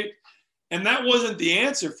this weight. And that wasn't the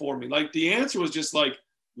answer for me. Like, the answer was just like,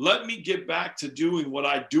 let me get back to doing what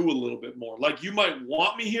I do a little bit more. Like, you might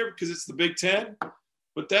want me here because it's the Big Ten,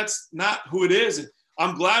 but that's not who it is. And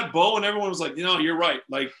I'm glad Bo and everyone was like, you're right.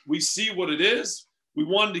 Like, we see what it is. We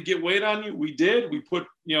wanted to get weight on you. We did. We put,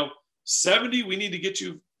 70. We need to get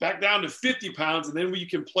you back down to 50 pounds, and then you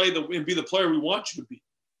can play and be the player we want you to be.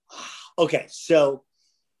 Okay, so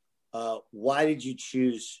why did you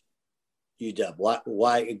choose UW?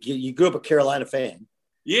 Why you grew up a Carolina fan?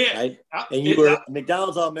 Yeah, right? And you were a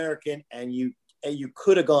McDonald's All-American, and you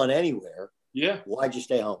could have gone anywhere. Yeah. Why'd you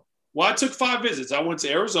stay home? Well, I took 5 visits. I went to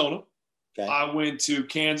Arizona. Okay. I went to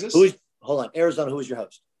Kansas. Hold on, Arizona. Who was your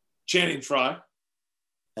host? Channing Frye.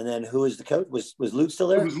 And then who was the coach? Was Lute still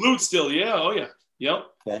there? It was Lute still, yeah. Oh, yeah. Yep.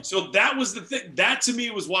 Okay. So that was the thing. That, to me,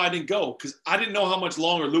 was why I didn't go, because I didn't know how much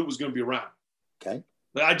longer Lute was going to be around. Okay.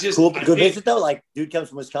 But I just – good visit, though? Like, dude comes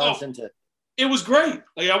from Wisconsin to – It was great.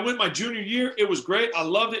 Like, I went my junior year. It was great. I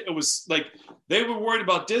loved it. It was like they were worried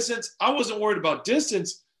about distance. I wasn't worried about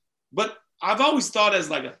distance, but I've always thought as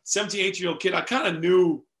like a 17, 18-year-old kid, I kind of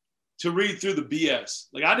knew to read through the BS.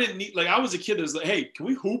 Like, I didn't need – like, I was a kid that was like, hey, can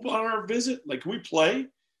we hoop on our visit? Like, can we play?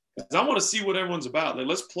 Because I want to see what everyone's about. Like,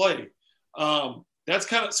 let's play. That's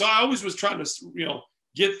kind of – so I always was trying to,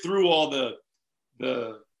 get through all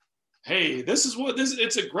the hey, this is what –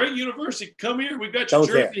 it's a great university. Come here. We got your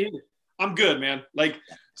jersey here. I'm good, man. Like,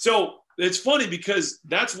 so it's funny because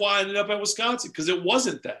that's why I ended up at Wisconsin, because it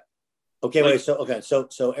wasn't that. Okay, like, wait.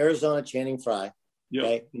 So Arizona, Channing Frye. Yep.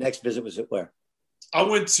 Okay. Next visit was at where? I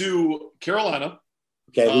went to Carolina.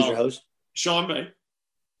 Okay, who's your host? Sean May.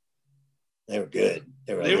 They were good.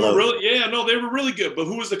 They were really good. But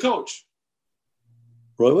who was the coach?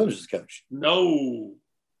 Roy Williams was the coach. No.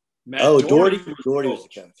 Matt Doherty was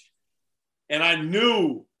the coach. And I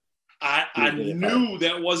knew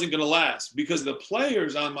that wasn't going to last, because the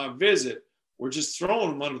players on my visit were just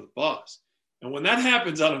throwing them under the bus. And when that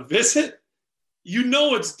happens on a visit,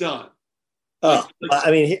 it's done. Oh,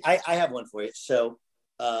 I have one for you. So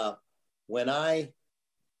it happened when I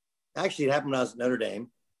was at Notre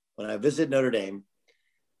Dame. When I visited Notre Dame,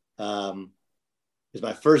 it was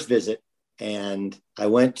my first visit, and I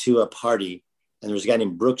went to a party, and there was a guy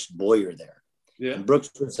named Brooks Boyer there. Yeah. And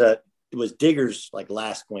Brooks was Digger's like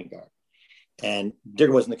last point guard. And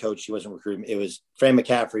Digger wasn't the coach. He wasn't recruiting me. It was Fran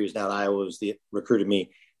McCaffrey, who's now at Iowa, was the recruited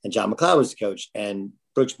me. And John McLeod was the coach. And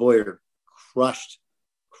Brooks Boyer crushed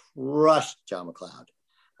John McLeod.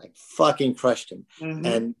 Like, fucking crushed him. Mm-hmm.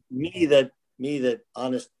 And me, that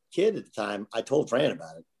honest kid at the time, I told Fran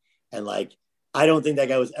about it. And like, I don't think that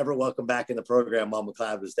guy was ever welcome back in the program while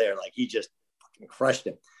McLeod was there. Like, he just fucking crushed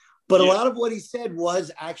him. But a lot of what he said was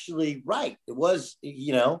actually right. It was,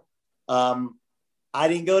 I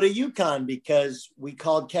didn't go to UConn because we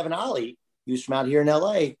called Kevin Ollie, he was from out here in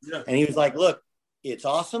LA. Yeah. And he was like, look, it's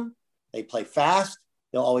awesome. They play fast.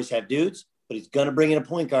 They'll always have dudes, but he's going to bring in a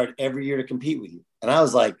point guard every year to compete with you. And I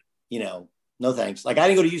was like, no thanks. Like, I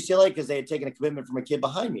didn't go to UCLA because they had taken a commitment from a kid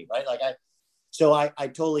behind me. Right. Like so I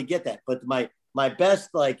totally get that. But my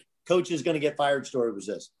best, like, coach is going to get fired story was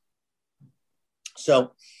this.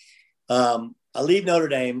 So I leave Notre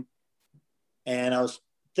Dame, and I was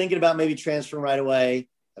thinking about maybe transferring right away.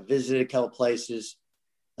 I visited a couple places.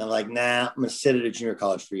 And I'm like, nah, I'm going to sit at a junior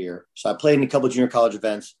college for a year. So I played in a couple of junior college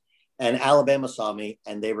events, and Alabama saw me,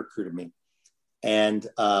 and they recruited me. And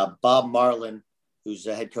Bob Marlin, who's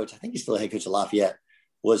the head coach, I think he's still the head coach of Lafayette,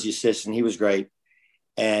 was the assistant. He was great.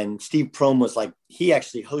 And Steve Prohm was like, he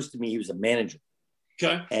actually hosted me. He was a manager.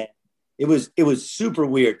 Okay. And it was super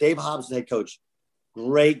weird. Dave Hobbs, the head coach,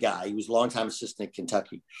 great guy. He was a longtime assistant at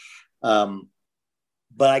Kentucky.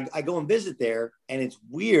 But I go and visit there, and it's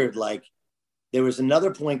weird. Like, there was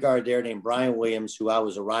another point guard there named Brian Williams, who I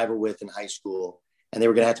was a rival with in high school, and they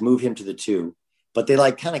were going to have to move him to the 2. But they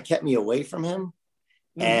like kind of kept me away from him.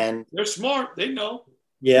 And they're smart. They know.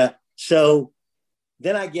 Yeah. So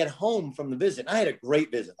then I get home from the visit. I had a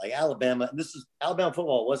great visit, like Alabama. Alabama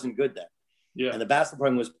football wasn't good then. Yeah. And the basketball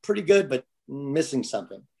program was pretty good, but missing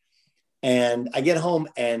something. And I get home,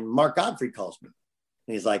 and Mark Godfrey calls me.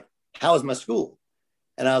 And he's like, how was my school?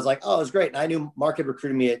 And I was like, oh, it was great. And I knew Mark had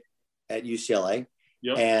recruited me at UCLA.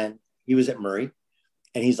 Yep. And he was at Murray.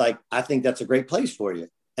 And he's like, I think that's a great place for you.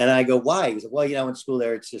 And I go, why? He's like, well, I went to school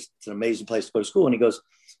there. It's an amazing place to go to school. And he goes,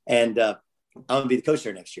 and I'm going to be the coach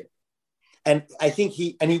there next year. And I think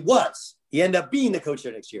he ended up being the coach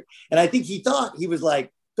there next year. And I think he thought, he was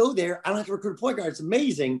like, go there. I don't have to recruit a point guard. It's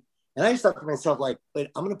amazing. And I just thought to myself, like,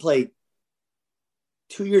 but I'm going to play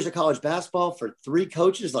 2 years of college basketball for 3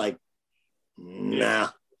 coaches. Like,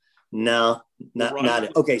 not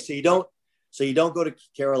it. Okay. So you don't go to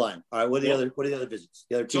Carolina. All right. What are the other visits?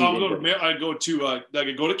 The other 2. So I go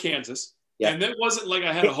to Kansas. Yeah. And that wasn't like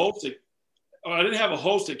I had a host I didn't have a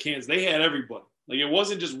host at Kansas. They had everybody. Like, it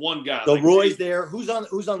wasn't just one guy. So like, Roy's there. Who's on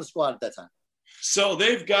the squad at that time? So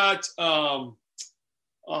they've got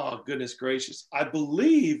oh goodness gracious. I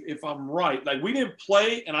believe, if I'm right, like, we didn't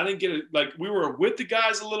play, and I didn't get it. Like, we were with the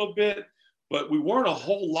guys a little bit, but we weren't a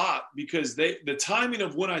whole lot because the timing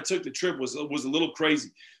of when I took the trip was a little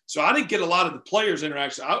crazy. So I didn't get a lot of the players'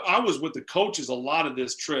 interaction. I was with the coaches a lot of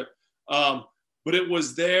this trip. But it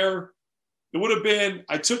was there. It would have been,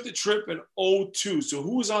 I took the trip in 2002. So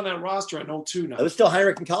who was on that roster in 2002 now? It was still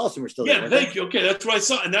Heinrich and Collison were still there. Yeah, thank you. Okay, that's what I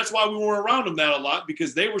saw. And that's why we weren't around them that a lot,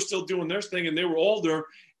 because they were still doing their thing and they were older,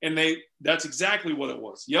 and that's exactly what it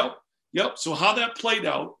was. Yep. So how that played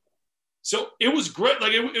out. So it was great.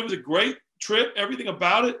 Like, it was a great trip, everything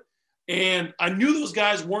about it. And I knew those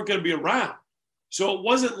guys weren't going to be around. So it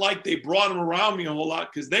wasn't like they brought them around me a whole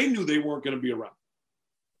lot because they knew they weren't going to be around.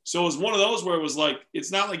 So it was one of those where it was like,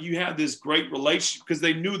 it's not like you had this great relationship because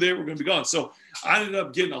they knew they were going to be gone. So I ended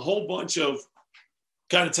up getting a whole bunch of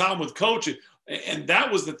kind of time with coach. And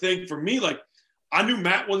that was the thing for me. Like, I knew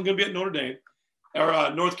Matt wasn't going to be at Notre Dame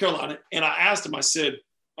or North Carolina. And I asked him, I said,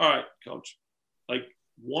 all right, coach, like,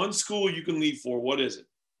 one school you can leave for, what is it?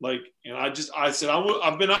 Like, and I said,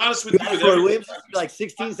 I've been honest with you. Roy Williams, like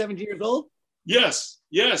 16, 17 years old? Yes.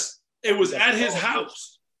 It was at his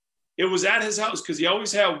house. It was at his house because he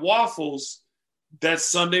always had waffles that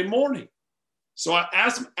Sunday morning. So I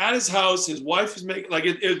asked him at his house. His wife is making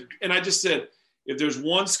and I just said, if there's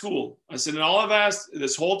one school, I said, and all I've asked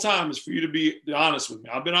this whole time is for you to be honest with me.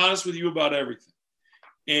 I've been honest with you about everything.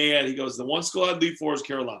 And he goes, the one school I'd leave for is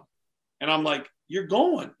Carolina. And I'm like, you're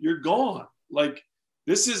gone. Like,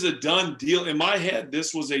 this is a done deal. In my head,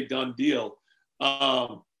 this was a done deal.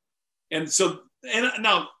 And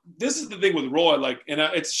now this is the thing with Roy, like, and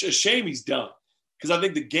it's a shame he's done, because I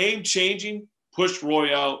think the game changing pushed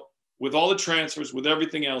Roy out with all the transfers, with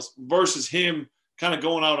everything else, versus him kind of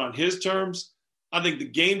going out on his terms. I think the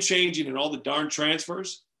game changing and all the darn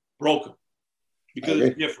transfers broke him because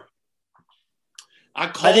it's different. I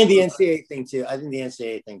think the NCAA thing too.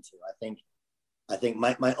 I think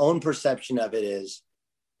my own perception of it is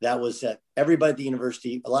that was that everybody at the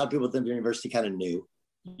university, a lot of people at the university kind of knew,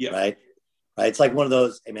 right? It's like one of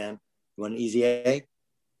those, hey man, you want an easy A?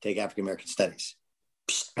 Take African-American studies,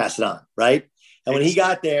 pass it on, right? And when he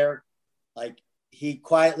got there, like, he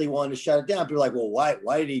quietly wanted to shut it down. People were like, well,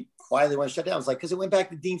 why did he quietly want to shut it down? It's like, because it went back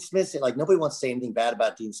to Dean Smith. Like, nobody wants to say anything bad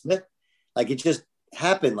about Dean Smith. Like, it just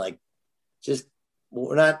happened. Like, just,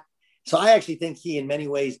 we're not. So I actually think he, in many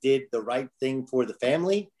ways, did the right thing for the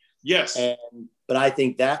family. Yes. But I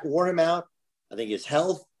think that wore him out. I think his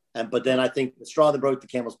health. But then I think the straw that broke the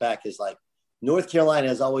camel's back is, like, North Carolina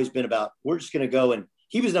has always been about, we're just going to go. And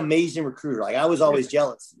he was an amazing recruiter. Like, I was always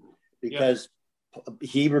jealous because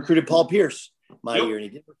he recruited Paul Pierce my year, and he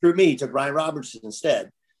didn't recruit me. He took Ryan Robertson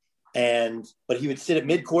instead. But he would sit at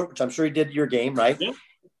midcourt, which I'm sure he did at your game, right? Yep.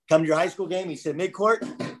 Come to your high school game, he sit at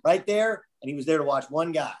midcourt right there, and he was there to watch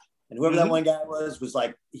one guy. And whoever that one guy was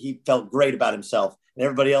like, he felt great about himself, and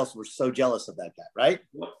everybody else was so jealous of that guy, right?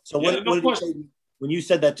 So what did he say when you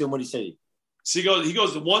said that to him? What did he say to you? So he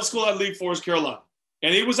goes, the one school I'd leave for is Carolina.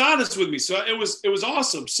 And he was honest with me. So it was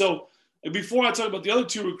awesome. So before I talk about the other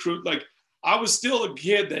two recruits, like, I was still a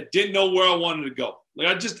kid that didn't know where I wanted to go. Like,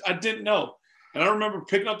 I didn't know. And I remember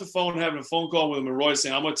picking up the phone and having a phone call with him, and Roy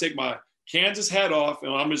saying, I'm going to take my Kansas hat off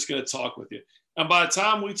and I'm just going to talk with you. And by the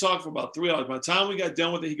time we talked for about 3 hours, by the time we got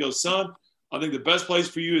done with it, he goes, son, I think the best place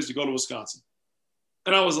for you is to go to Wisconsin.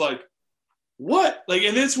 And I was like, what? Like,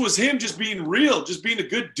 and this was him just being real, just being a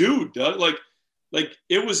good dude, Doug. Like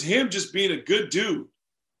it was him just being a good dude.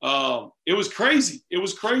 It was crazy. It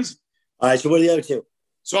was crazy. All right, so what are the other two?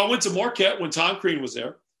 So I went to Marquette when Tom Crean was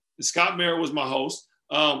there. And Scott Merritt was my host.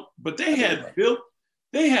 But they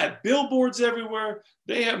had billboards everywhere.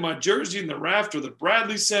 They had my jersey in the rafter, the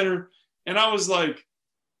Bradley Center. And I was like,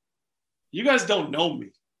 you guys don't know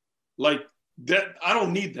me. Like that, I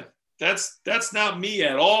don't need that. That's not me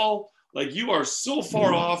at all. Like, you are so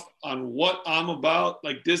far off on what I'm about.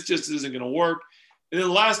 Like, this just isn't going to work. And then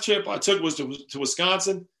the last trip I took was to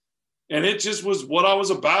Wisconsin. And it just was what I was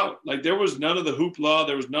about. Like, there was none of the hoopla.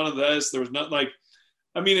 There was none of this. There was nothing like,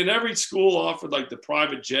 I mean, and every school offered like the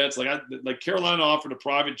private jets. Like Carolina offered a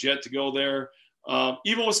private jet to go there.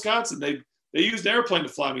 Even Wisconsin, they used an airplane to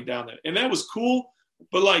fly me down there. And that was cool.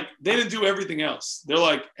 But like, they didn't do everything else. They're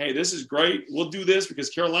like, hey, this is great. We'll do this because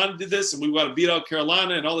Carolina did this and we've got to beat out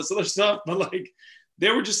Carolina and all this other stuff. But like, they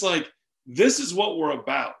were just like, this is what we're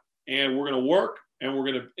about. And we're going to work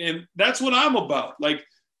and that's what I'm about. Like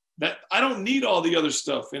that, I don't need all the other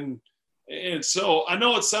stuff. And so I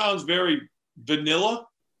know it sounds very vanilla.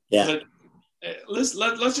 Yeah. But let's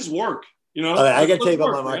just work, you know? Okay, I got to tell you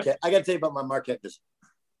about my Marquette. I got to tell you about my Marquette visit.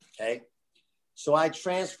 Okay. So I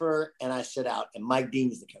transfer and I sit out, and Mike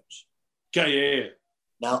Dean's the coach. Okay, yeah.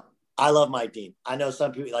 Now, I love Mike Dean. I know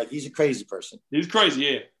some people, like, he's a crazy person. He's crazy,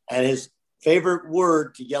 yeah. And his favorite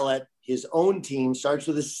word to yell at his own team starts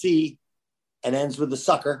with a C and ends with a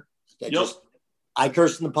sucker. Yep. I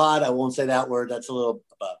curse in the pod. I won't say that word. That's a little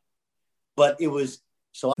above. But it was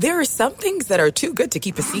so. There are some things that are too good to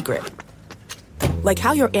keep a secret. Like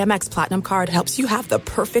how your Amex Platinum card helps you have the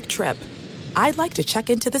perfect trip. I'd like to check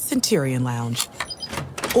into the Centurion Lounge.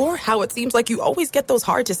 Or how it seems like you always get those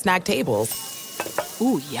hard-to-snag tables.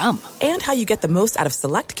 Ooh, yum. And how you get the most out of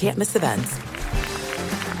select can't-miss events.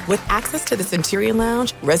 With access to the Centurion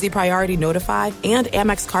Lounge, Resi Priority Notified, and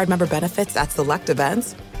Amex card member benefits at select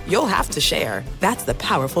events, you'll have to share. That's the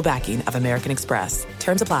powerful backing of American Express.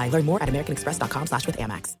 Terms apply. Learn more at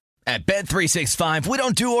americanexpress.com/withAmex. At Bet365, we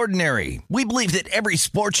don't do ordinary. We believe that every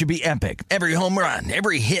sport should be epic. Every home run,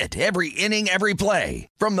 every hit, every inning, every play.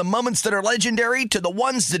 From the moments that are legendary to the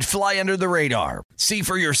ones that fly under the radar. See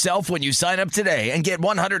for yourself when you sign up today and get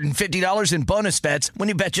 $150 in bonus bets when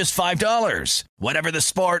you bet just $5. Whatever the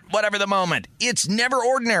sport, whatever the moment, it's never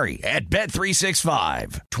ordinary at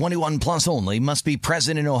Bet365. 21 plus only. Must be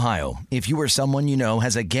present in Ohio. If you or someone you know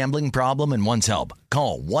has a gambling problem and wants help,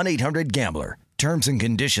 call 1-800-GAMBLER. Terms and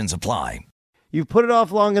conditions apply. You've put it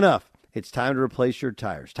off long enough. It's time to replace your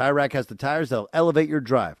tires. Tire Rack has the tires that'll elevate your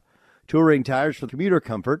drive. Touring tires for commuter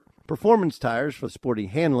comfort, performance tires for sporty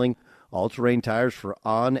handling, all-terrain tires for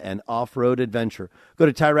on- and off-road adventure. Go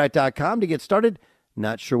to TireRack.com to get started.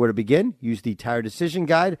 Not sure where to begin? Use the Tire Decision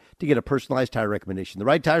Guide to get a personalized tire recommendation. The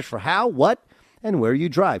right tires for how, what, and where you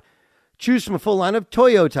drive. Choose from a full line of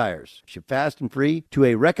Toyo tires. Ship fast and free to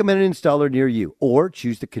a recommended installer near you. Or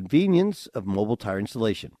choose the convenience of mobile tire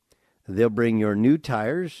installation. They'll bring your new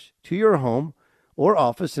tires to your home or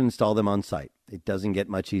office and install them on site. It doesn't get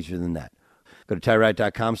much easier than that. Go to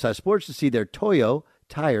TireRack.com/sports to see their Toyo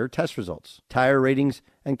tire test results, tire ratings,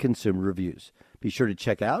 and consumer reviews. Be sure to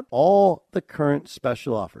check out all the current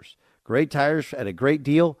special offers. Great tires at a great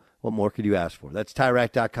deal. What more could you ask for? That's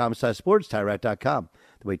TireRack.com/sports, TireRack.com.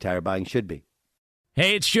 The way tire buying should be.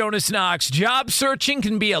 Hey, it's Jonas Knox. Job searching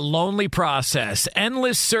can be a lonely process.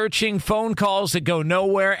 Endless searching, phone calls that go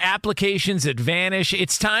nowhere, applications that vanish.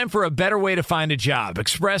 It's time for a better way to find a job.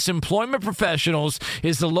 Express Employment Professionals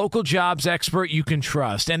is the local jobs expert you can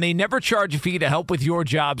trust, and they never charge a fee to help with your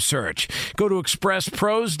job search. Go to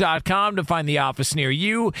expresspros.com to find the office near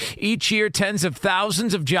you. Each year, tens of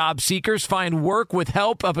thousands of job seekers find work with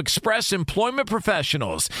help of Express Employment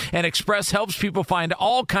Professionals, and Express helps people find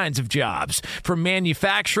all kinds of jobs, from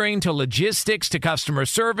manufacturing to logistics to customer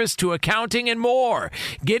service to accounting and more.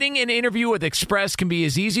 Getting an interview with Express can be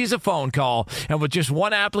as easy as a phone call, and with just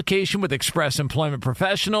one application with Express Employment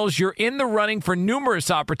Professionals, you're in the running for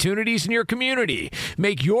numerous opportunities in your community.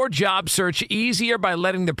 Make your job search easier by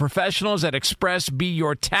letting the professionals at Express be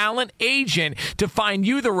your talent agent to find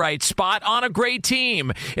you the right spot on a great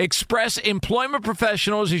team. Express Employment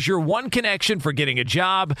Professionals is your one connection for getting a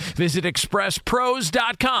job. Visit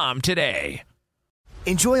expresspros.com today.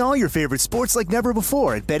 Enjoy all your favorite sports like never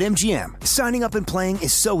before at BetMGM. Signing up and playing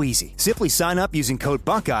is so easy. Simply sign up using code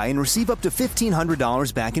Buckeye and receive up to $1,500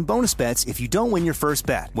 back in bonus bets if you don't win your first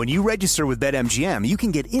bet. When you register with BetMGM, you can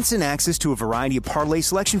get instant access to a variety of parlay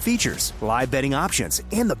selection features, live betting options,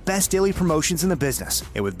 and the best daily promotions in the business.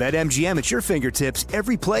 And with BetMGM at your fingertips,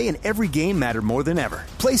 every play and every game matter more than ever.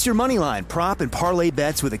 Place your moneyline, prop, and parlay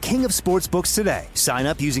bets with the king of sportsbooks today. Sign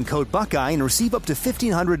up using code Buckeye and receive up to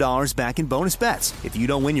 $1,500 back in bonus bets if you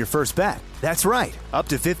don't win your first bet. That's right, up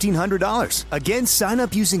to $1,500. Again, sign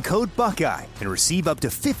up using code Buckeye and receive up to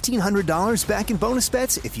 $1,500 back in bonus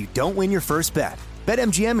bets if you don't win your first bet.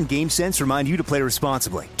 BetMGM and GameSense remind you to play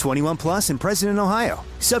responsibly. 21 plus and present in Ohio.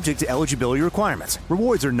 Subject to eligibility requirements.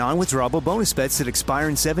 Rewards are non-withdrawable bonus bets that expire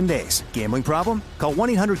in 7 days. Gambling problem? Call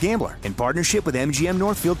 1-800-GAMBLER in partnership with MGM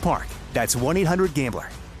Northfield Park. That's 1-800-GAMBLER.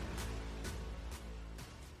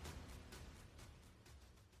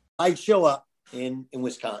 I show up in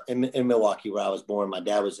Wisconsin, in Milwaukee, where I was born. My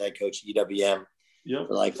dad was head coach at EWM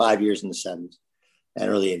for like 5 years in the 70s and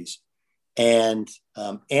early 80s. And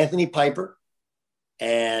Anthony Piper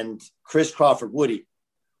and Chris Crawford Woody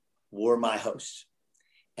were my hosts.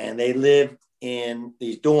 And they lived in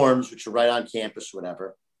these dorms, which are right on campus,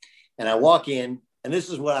 whatever. And I walk in, and this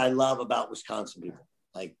is what I love about Wisconsin people,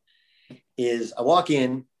 is I walk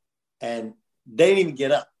in and they didn't even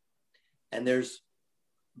get up. And there's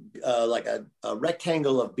like a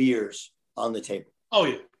rectangle of beers on the table. Oh,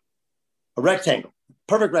 yeah. A rectangle.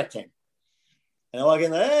 Perfect rectangle. And I walk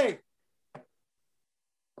in, hey,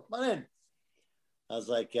 come on in. I was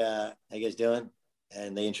like, how you guys doing?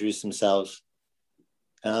 And they introduced themselves.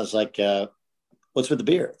 And I was like, what's with the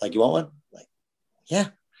beer? Like, you want one? Like, yeah,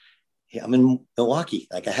 I'm in Milwaukee.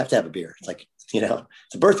 Like, I have to have a beer. It's like,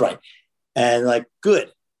 it's a birthright. And like, good.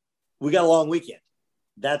 We got a long weekend.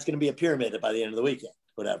 That's going to be a pyramid by the end of the weekend.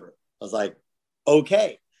 Whatever. I was like,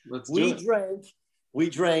 okay. We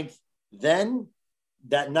drank. Then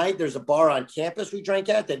that night, there's a bar on campus we drank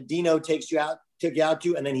at that Dino took you out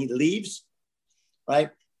to, and then he leaves.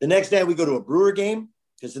 Right. The next day we go to a Brewer game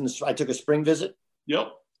because I took a spring visit.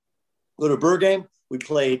 Yep. Go to a Brewer game. We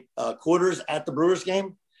played quarters at the Brewers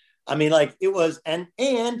game. I mean, like it was, and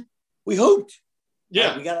we hooped. Yeah.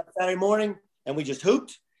 Like, we got up Saturday morning and we just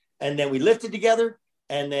hooped, and then we lifted together,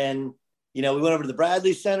 and then we went over to the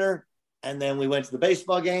Bradley Center, and then we went to the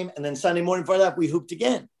baseball game, and then Sunday morning before that we hooped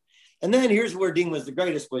again. And then here's where Dean was the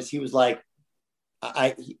greatest. Was he was like,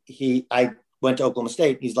 I went to Oklahoma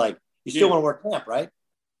State. He's like, you still want to work camp, right?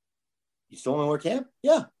 You still want to work camp?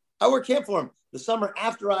 Yeah. I worked camp for him. The summer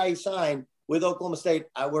after I signed with Oklahoma State,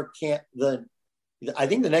 I worked camp. I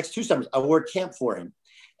think the next 2 summers, I worked camp for him.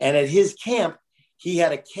 And at his camp, he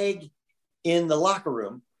had a keg in the locker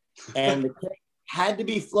room, and the keg had to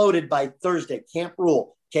be floated by Thursday. Camp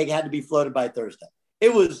rule. Keg had to be floated by Thursday.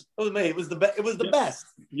 It was amazing. It was the best.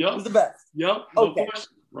 Yep. It was the best. Yep. Okay. No,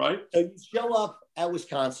 right. So you show up at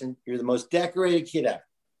Wisconsin. You're the most decorated kid ever.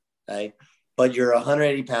 Okay. But you're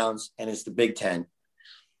 180 pounds, and it's the Big Ten.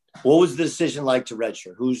 What was the decision like to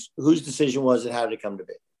redshirt? Whose decision was it? How did it come to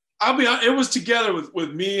be? I mean, it was together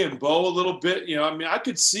with me and Bo a little bit. I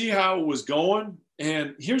could see how it was going.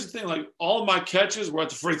 And here's the thing, like all of my catches were at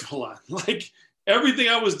the free throw line. Like everything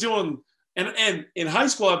I was doing. And in high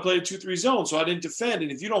school, I played 2-3 zone, so I didn't defend.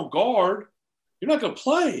 And if you don't guard, you're not going to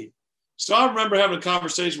play. So I remember having a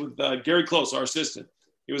conversation with Gary Close, our assistant.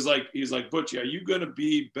 He was like, Butch, are you going to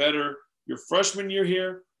be better your freshman year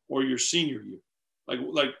here or your senior year?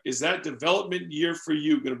 Like, is that development year for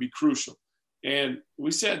you going to be crucial? And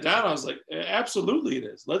we sat down. I was like, absolutely it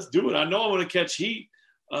is. Let's do it. I know I'm going to catch heat.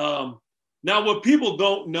 Now, what people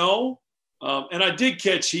don't know, and I did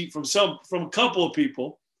catch heat from a couple of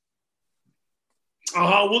people.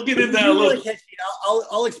 We'll get into that a little.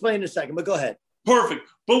 I'll explain in a second, but go ahead. Perfect.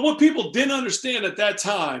 But what people didn't understand at that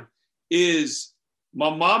time is my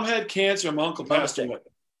mom had cancer and my uncle passed away.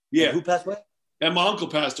 Yeah. And who passed away? And my uncle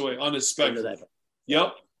passed away on the spectrum.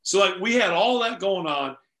 Yep. So like we had all that going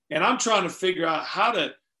on, and I'm trying to figure out how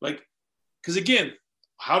to because again,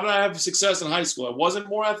 how did I have success in high school? I wasn't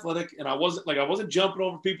more athletic, and I wasn't jumping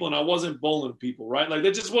over people, and I wasn't bowling people, right? Like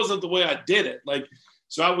that just wasn't the way I did it.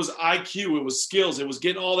 So I was IQ, it was skills, it was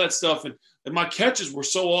getting all that stuff. And my catches were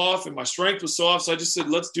so off and my strength was so off. So I just said,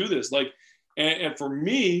 let's do this. And for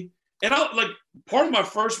me, and part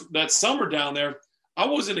of that summer down there, I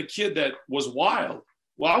wasn't a kid that was wild.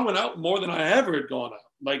 Well, I went out more than I ever had gone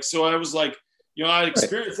out. So I was like, I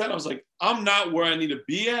experienced that. I was like, I'm not where I need to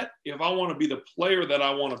be at if I want to be the player that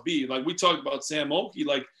I want to be. Like we talked about Sam Oakey,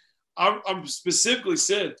 I specifically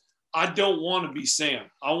said, I don't want to be Sam.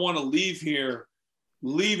 I want to leave here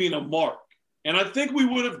leaving a mark. And I think we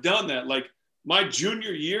would have done that. my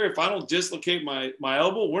junior year, if I don't dislocate my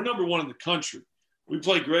elbow, we're number 1 in the country. We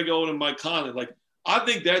played Greg Oden and Mike Conley. Like, I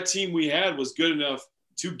think that team we had was good enough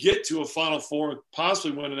to get to a Final Four and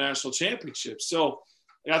possibly win a national championship. So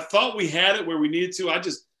I thought we had it where we needed to. I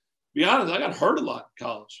just, be honest, I got hurt a lot in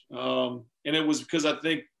college. And it was because I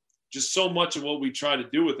think just so much of what we try to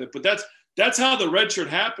do with it. But that's how the red shirt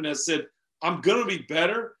happened. I said, I'm going to be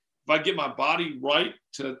better if I get my body right,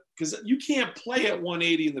 because you can't play at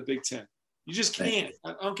 180 in the Big Ten. You just can't.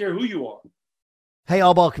 I don't care who you are. Hey,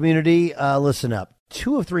 All Ball community, listen up.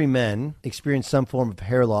 2 of 3 men experience some form of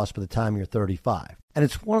hair loss by the time you're 35. And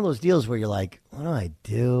it's one of those deals where you're like, what do I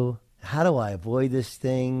do? How do I avoid this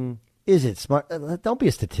thing? Is it smart? Don't be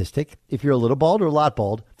a statistic. If you're a little bald or a lot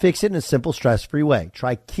bald, fix it in a simple, stress-free way.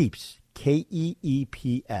 Try Keeps.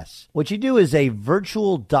 Keeps. What you do is a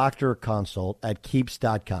virtual doctor consult at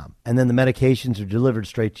Keeps.com. And then the medications are delivered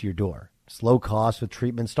straight to your door. It's low cost with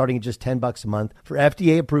treatment starting at just $10 a month for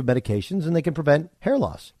FDA-approved medications, and they can prevent hair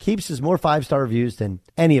loss. Keeps has more 5-star reviews than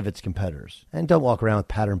any of its competitors. And don't walk around with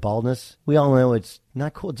pattern baldness. We all know it's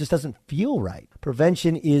not cool. It just doesn't feel right.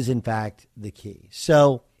 Prevention is, in fact, the key.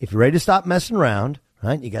 So if you're ready to stop messing around,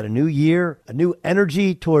 right, you got a new year, a new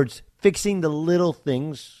energy towards fixing the little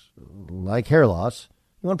things like hair loss.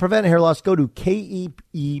 You want to prevent hair loss, go to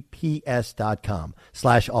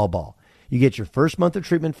keeps.com/allball. You get your first month of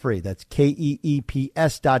treatment free. That's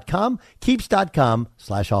keeps.com,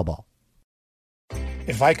 keeps.com/allball.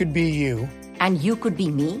 If I could be you. And you could be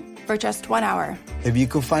me. For just 1 hour. If you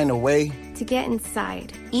could find a way. To get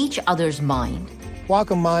inside. Each other's mind.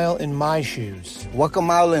 Walk a mile in my shoes. Walk a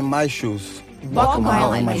mile in my shoes. Walk a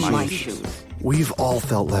mile in my shoes. We've all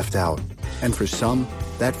felt left out. And for some,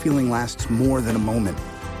 that feeling lasts more than a moment.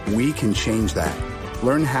 We can change that.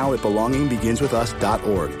 Learn how at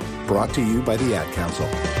belongingbeginswithus.org. Brought to you by the Ad Council.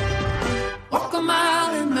 Walk a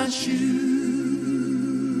mile in my shoes.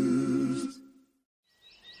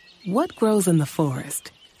 What grows in the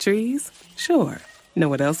forest? Trees? Sure. Know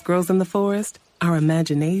what else grows in the forest? Our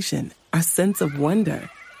imagination, our sense of wonder,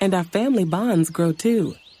 and our family bonds grow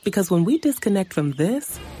too. Because when we disconnect from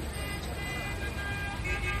this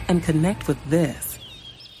and connect with this,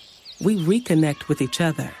 we reconnect with each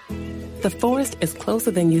other. The forest is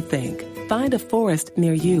closer than you think. Find a forest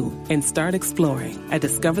near you and start exploring at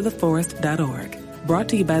discovertheforest.org. Brought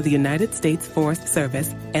to you by the United States Forest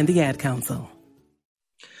Service and the Ad Council.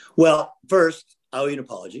 Well, first, I owe you an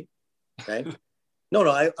apology. Okay.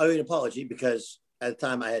 I owe you an apology because at the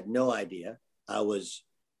time I had no idea. It was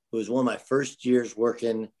one of my first years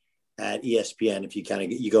working at ESPN, if you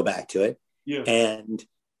you go back to it. Yeah. And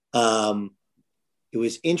it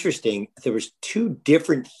was interesting. There was 2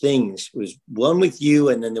 different things. It was one with you,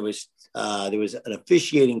 and then there was an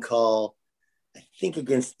officiating call, I think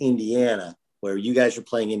against Indiana, where you guys were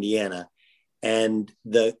playing Indiana. And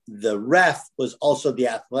the ref was also the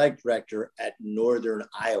athletic director at Northern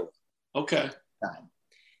Iowa. Okay.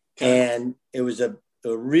 And it was a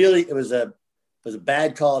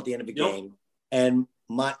bad call at the end of the game. And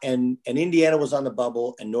Indiana was on the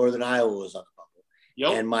bubble and Northern Iowa was on the bubble.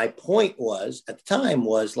 Yep. And my point was at the time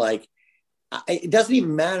was like, it doesn't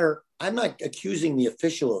even matter. I'm not accusing the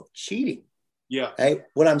official of cheating. Yeah. Right?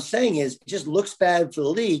 What I'm saying is it just looks bad for the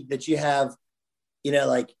league that you have,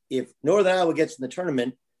 like if Northern Iowa gets in the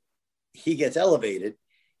tournament, he gets elevated.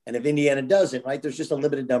 And if Indiana doesn't, right, there's just a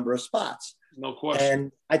limited number of spots. No question.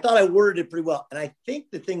 And I thought I worded it pretty well. And I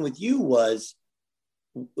think the thing with you was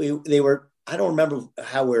I don't remember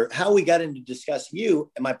how we got into discussing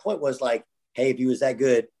you. And my point was like, hey, if he was that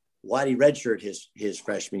good, why did he redshirt his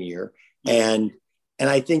freshman year? And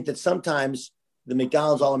I think that sometimes the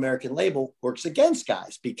McDonald's All-American label works against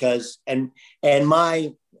guys because, and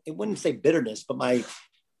my, it wouldn't say bitterness, but my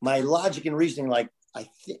logic and reasoning, like,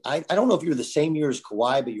 I don't know if you were the same year as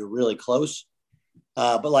Kawhi, but you're really close.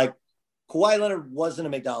 But like Kawhi Leonard wasn't a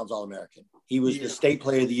McDonald's All-American. He was the state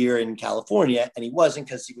player of the year in California, and he wasn't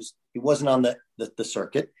because he wasn't on the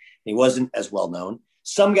circuit. He wasn't as well known.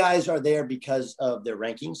 Some guys are there because of their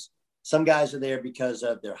rankings. Some guys are there because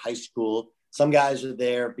of their high school. Some guys are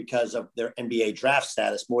there because of their NBA draft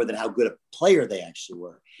status more than how good a player they actually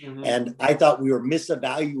were. Mm-hmm. And I thought we were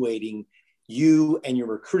misevaluating you and your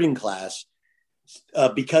recruiting class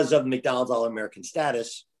because of McDonald's All-American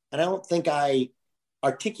status. And I don't think I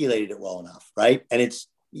articulated it well enough, right? And it's,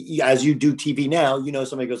 as you do TV now,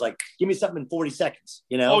 somebody goes like, give me something in 40 seconds,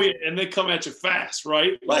 Oh, yeah, and they come at you fast,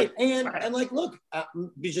 right? Right, and like, look,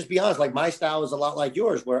 just be honest, like my style is a lot like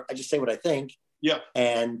yours, where I just say what I think. Yeah.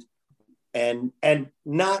 And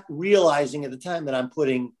not realizing at the time that I'm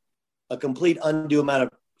putting a complete undue amount of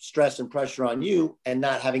stress and pressure on you and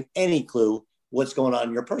not having any clue what's going on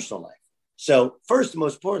in your personal life. So first and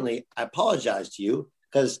most importantly, I apologize to you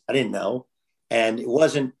because I didn't know. And it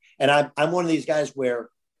wasn't, and I'm one of these guys where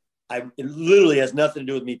it literally has nothing to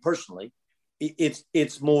do with me personally.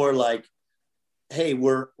 It's more like, hey, it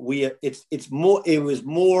was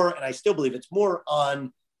more, and I still believe it's more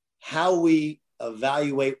on how we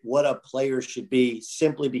evaluate what a player should be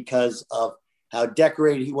simply because of how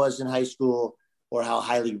decorated he was in high school or how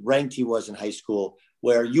highly ranked he was in high school,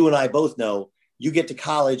 where you and I both know you get to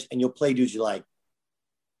college and you'll play dudes you're like,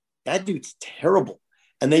 that dude's terrible.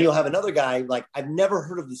 And then you'll have another guy like, I've never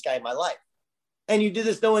heard of this guy in my life. And you did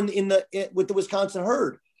this though with the Wisconsin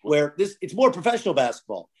Herd, where it's more professional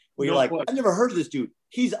basketball, where you're like, I've never heard of this dude.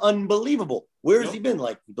 He's unbelievable. Where has he been?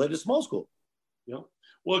 Like, he played at a small school. Yep.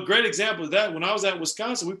 Well, a great example of that, when I was at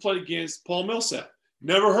Wisconsin, we played against Paul Millsap.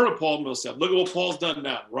 Never heard of Paul Millsap. Look at what Paul's done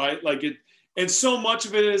now, right? Like it, and so much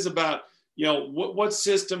of it is about, what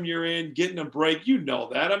system you're in, getting a break. You know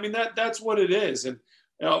that. I mean, that's what it is. And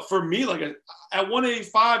for me, like at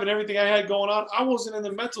 185 and everything I had going on, I wasn't in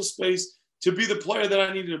the mental space to be the player that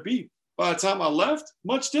I needed to be. By the time I left,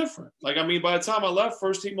 much different. Like, I mean, by the time I left,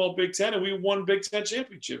 first team all Big Ten, and we won Big Ten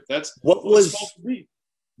championship. That's what was supposed to be.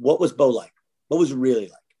 What was Bo like? What was it really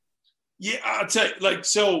like? Yeah, I'll tell you. Like,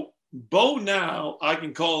 so Bo now, I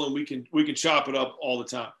can call him. We can chop it up all the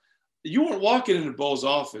time. You weren't walking into Bo's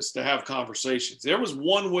office to have conversations. There was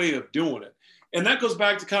one way of doing it. And that goes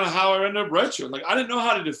back to kind of how I ended up redshirting. Like, I didn't know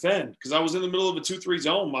how to defend because I was in the middle of a 2-3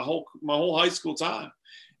 zone my whole high school time.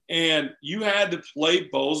 And you had to play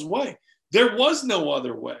Bo's way. There was no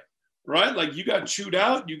other way, right? Like, you got chewed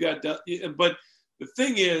out, but the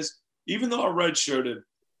thing is, even though I redshirted,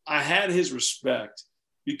 I had his respect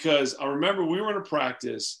because I remember we were in a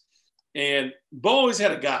practice and Bo always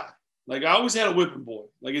had a guy. Like, I always had a whipping boy.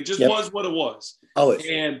 Like, it just was what it was. Always.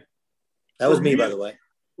 And that was me, by the way.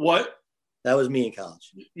 What? That was me in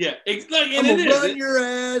college. Yeah. I'm going to run your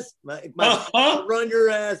ass. Run your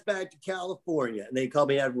ass back to California. And they called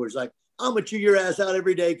me afterwards like, I'm going to chew your ass out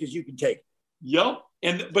every day because you can take it. Yup.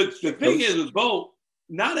 But the thing is with Bo,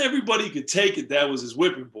 not everybody could take it. That was his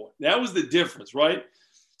whipping boy. That was the difference, right?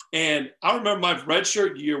 And I remember my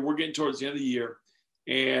redshirt year, we're getting towards the end of the year,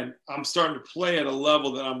 and I'm starting to play at a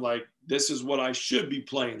level that I'm like, this is what I should be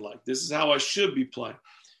playing like. This is how I should be playing.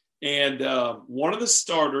 And one of the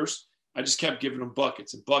starters, I just kept giving him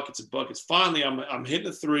buckets and buckets and buckets. Finally, I'm hitting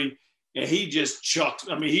a three, and he just chucks.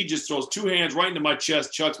 I mean, he just throws two hands right into my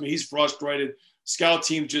chest, chucks me. He's frustrated. Scout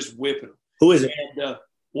team just whipping him. Who is it? And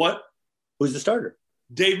what? Who's the starter?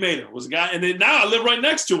 Dave Maynard was a guy. And then now I live right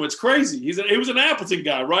next to him. It's crazy. He was an Appleton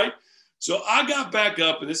guy, right? So I got back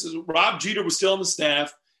up, and this is Rob Jeter was still on the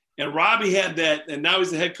staff, and Robbie had that, and now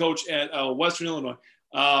he's the head coach at Western Illinois.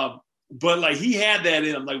 But, like, he had that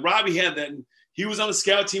in him. Like, Robbie had that, and he was on the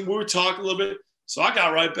scout team. We were talking a little bit. So I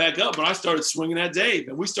got right back up, and I started swinging at Dave,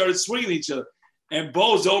 and we started swinging each other. And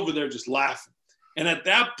Bo's over there just laughing. And at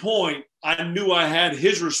that point, I knew I had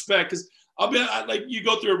his respect because like, you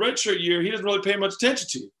go through a redshirt year, he doesn't really pay much attention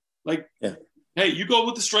to you. Like, hey, you go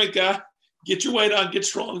with the strength guy, get your weight on, get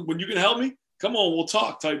strong. When you can help me, come on, we'll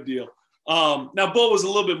talk type deal. Now, Bo was a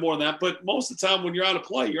little bit more than that, but most of the time when you're out of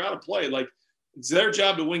play, you're out of play. Like, it's their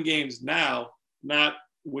job to win games now, not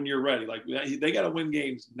when you're ready. Like, they got to win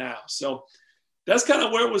games now. So that's kind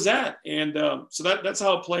of where it was at. And so that's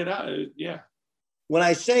how it played out. Yeah. When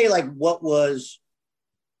I say, like, what was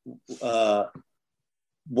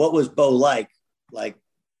Bo like,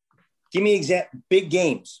 give me big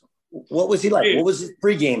games. What was he like? What was his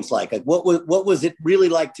pre-games like? Like, what was it really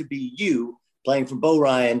like to be you playing for Bo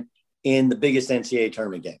Ryan in the biggest NCAA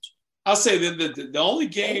tournament games? I'll say that the only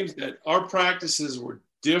games that our practices were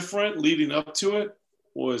different leading up to it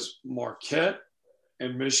was Marquette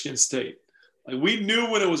and Michigan State. Like, we knew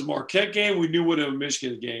when it was Marquette game, we knew when it was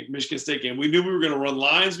Michigan State game. We knew we were going to run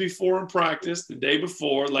lines before in practice the day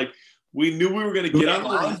before. Like, we knew we were going to get on the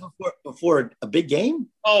line before a big game.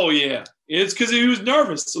 Oh yeah, it's because he was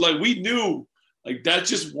nervous. So, like, we knew, like, that's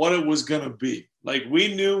just what it was going to be. Like,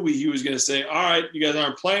 we knew he was going to say, all right, you guys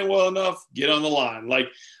aren't playing well enough, get on the line. Like,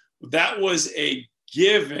 that was a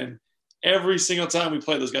given every single time we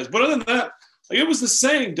played those guys. But other than that, like, it was the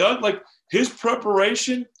same, Doug. Like, his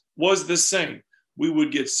preparation was the same. We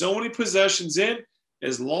would get so many possessions in.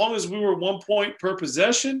 As long as we were 1 point per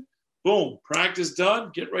possession, boom, practice done,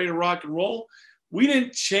 get ready to rock and roll. We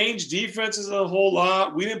didn't change defenses a whole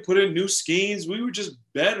lot. We didn't put in new schemes. We were just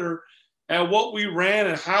better at what we ran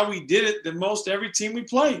and how we did it than most every team we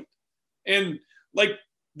played. And, like,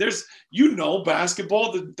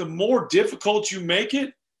 basketball, the more difficult you make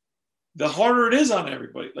it, the harder it is on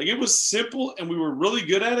everybody. Like, it was simple, and we were really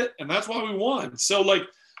good at it, and that's why we won. So, like,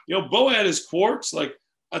 Bo had his quirks. Like,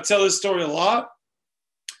 I tell this story a lot.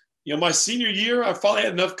 My senior year, I finally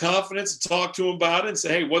had enough confidence to talk to him about it and say,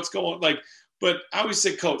 hey, what's going on? But I always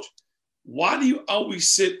say, Coach, why do you always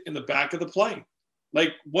sit in the back of the plane?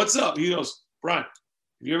 What's up? He goes, Brian,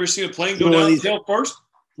 have you ever seen a plane go down tail first?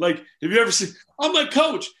 Have you ever seen? I'm like,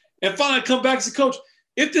 Coach. And finally I come back and say, Coach,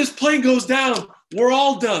 if this plane goes down, we're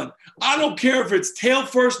all done. I don't care if it's tail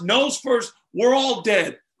first, nose first, we're all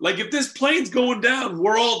dead. If this plane's going down,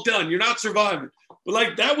 we're all done. You're not surviving.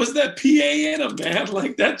 But that was that PA in him, man.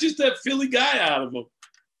 That's just that Philly guy out of him.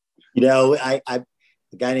 A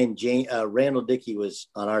guy named Randall Dickey was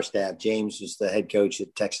on our staff. James was the head coach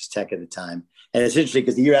at Texas Tech at the time. And it's interesting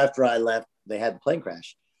because the year after I left, they had the plane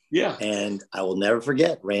crash. Yeah. And I will never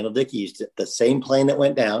forget, Randall Dickey used the same plane that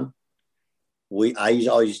went down. It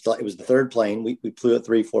was the third plane. We flew at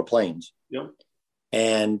 3-4 planes. Yep.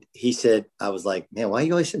 And he said, I was like, man, why are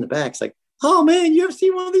you always sitting in the back? It's like, oh man, you ever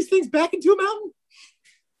seen one of these things back into a mountain?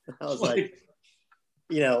 I was like,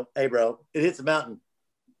 hey bro, it hits a mountain.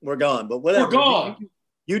 We're gone, but whatever. We're gone.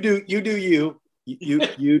 You do you.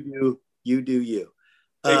 You do you.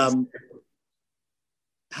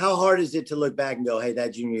 How hard is it to look back and go, hey,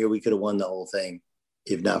 that junior year, we could have won the whole thing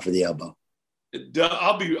if not for the elbow?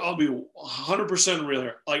 I'll be 100% real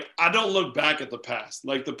here. I don't look back at the past.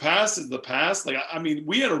 The past is the past.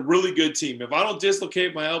 We had a really good team. If I don't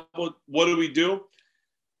dislocate my elbow, what do?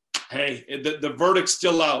 Hey, the verdict's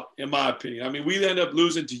still out, in my opinion. We end up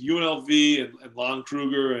losing to UNLV and Lon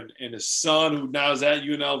Kruger and his son, who now is at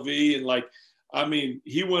UNLV. And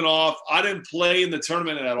he went off. I didn't play in the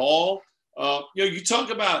tournament at all. You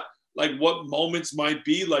talk about what moments might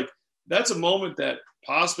be. That's a moment that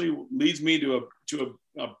possibly leads me to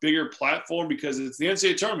a bigger platform because it's the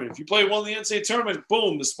NCAA tournament. If you play one of the NCAA tournament,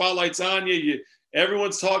 boom, the spotlight's on you.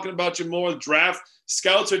 Everyone's talking about you more. Draft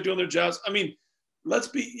scouts are doing their jobs. Let's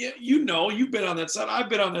be, you've been on that side. I've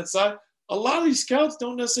been on that side. A lot of these scouts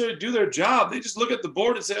don't necessarily do their job. They just look at the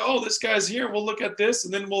board and say, oh, this guy's here. We'll look at this.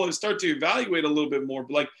 And then we'll start to evaluate a little bit more.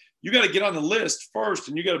 But you got to get on the list first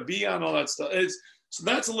and you got to be on all that stuff. So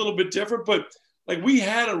that's a little bit different. But we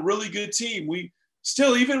had a really good team. We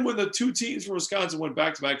still, even when the two teams from Wisconsin went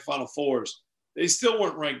back-to-back Final Fours, they still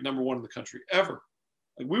weren't ranked number one in the country ever.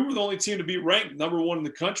 We were the only team to be ranked number one in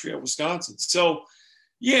the country at Wisconsin. So,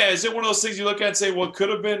 yeah, is it one of those things you look at and say, what could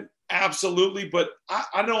have been? Absolutely. But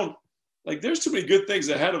I don't there's too many good things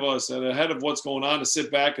ahead of us and ahead of what's going on to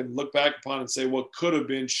sit back and look back upon and say what could have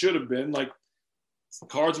been, should have been. It's the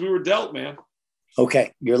cards we were dealt, man.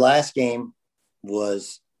 Okay. Your last game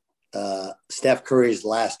was Steph Curry's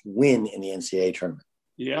last win in the NCAA tournament.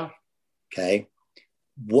 Yeah. Okay.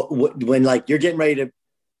 When you're getting ready.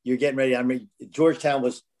 Georgetown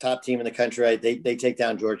was top team in the country, right? They take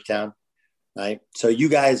down Georgetown, right? So you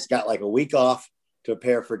guys got a week off to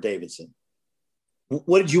prepare for Davidson.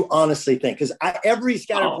 What did you honestly think? Because every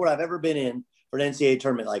scouting report I've ever been in for an NCAA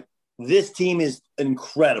tournament, this team is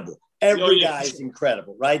incredible. Every guy is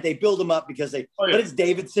incredible, right? They build them up because but it's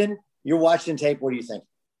Davidson. You're watching tape. What do you think?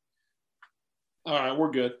 All right,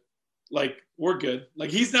 we're good. We're good.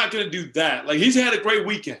 He's not going to do that. He's had a great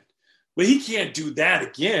weekend, but he can't do that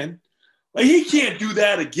again. He can't do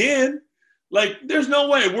that again. There's no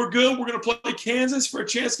way. We're good. We're going to play Kansas for a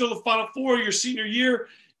chance to go to the Final Four your senior year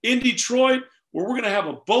in Detroit, where we're going to have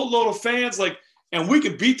a boatload of fans. And we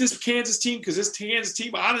can beat this Kansas team because this Kansas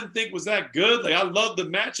team I didn't think was that good. I loved the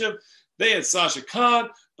matchup. They had Sasha Khan,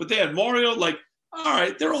 but they had Mario. All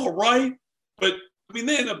right, they're all right. But,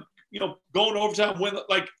 they end up, going to overtime, win.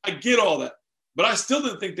 I get all that. But I still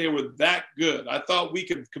didn't think they were that good. I thought we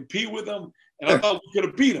could compete with them, and I thought we could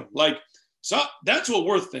have beat them. So that's what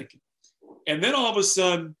we're thinking. And then all of a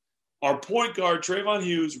sudden, our point guard, Trayvon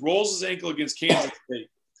Hughes, rolls his ankle against Kansas State.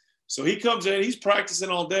 So he comes in, he's practicing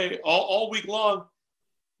all day, all week long.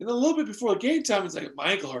 And then a little bit before the game time, it's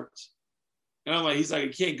my ankle hurts. And I'm he's I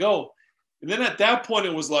can't go. And then at that point,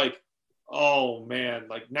 it was oh man,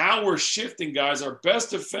 now we're shifting guys. Our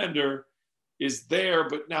best defender is there,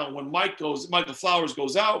 but now when Michael Flowers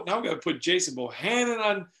goes out, now we got to put Jason Bohannon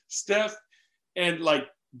on Steph. And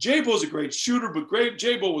J-Bo's a great shooter, but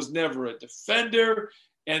J-Bo was never a defender.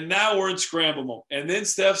 And now we're in scramble mode. And then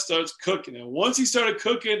Steph starts cooking. And once he started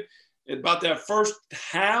cooking, at about that first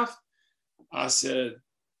half, I said,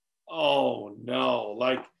 oh no.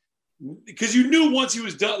 Because you knew once he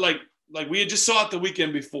was done, we had just saw it the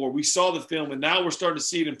weekend before. We saw the film, and now we're starting to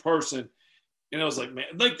see it in person. And I was man,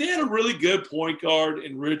 they had a really good point guard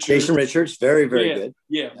in Richards. Jason Richards, very, very good.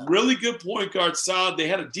 Yeah, really good point guard, solid. They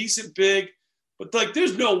had a decent big. But,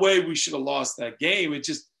 there's no way we should have lost that game. It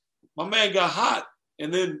just – my man got hot.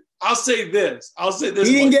 And then I'll say this. He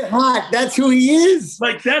didn't get hot. That's who he is.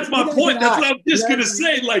 Like, that's my point. That's what I'm just going to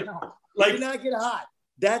say. Like, he did not get hot.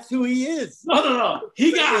 That's who he is. No.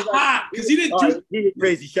 He got hot because he didn't do he hit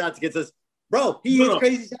crazy shots against us. Bro, he hits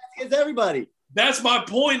crazy shots against everybody. That's my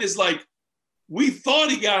point is, like, we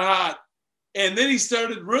thought he got hot, and then he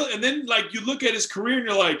started and then, like, you look at his career and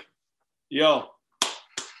you're like, yo,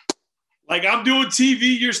 like, I'm doing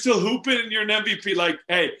TV, you're still hooping, and you're an MVP. Like,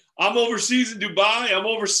 hey, I'm overseas in Dubai, I'm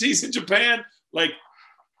overseas in Japan. Like,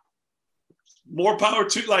 more power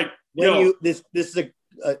to, like, this is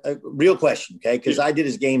a real question, okay? Because I did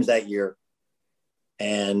his games that year,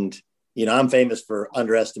 and I'm famous for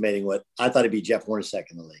underestimating what I thought he'd be. Jeff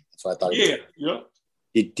Hornacek in the league. That's what I thought.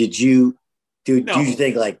 Did you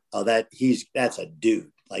think like, oh, that's a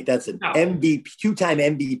dude, like that's an MVP, 2-time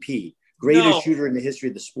MVP, greatest shooter in the history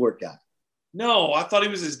of the sport guy? No, I thought he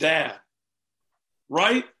was his dad.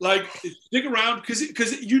 Right? Like, stick around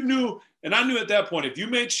because you knew, and I knew at that point, if you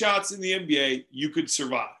made shots in the NBA, you could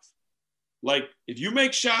survive. Like, if you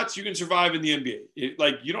make shots, you can survive in the NBA.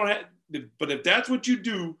 You don't have, but if that's what you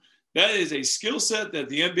do, that is a skill set that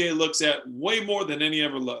the NBA looks at way more than any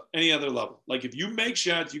other level. Like, if you make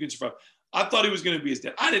shots, you can survive. I thought he was going to be his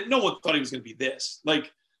dad. No one thought he was going to be this.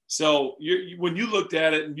 Like, so when you looked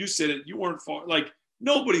at it and you said it, you weren't far. Like,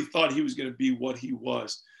 nobody thought he was going to be what he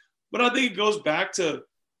was. But I think it goes back to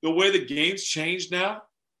the way the game's changed now,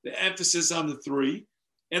 the emphasis on the three.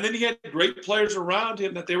 And then he had great players around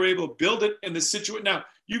him that they were able to build it in the situation. Now,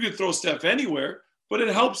 you can throw Steph anywhere, but it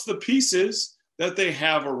helps the pieces that they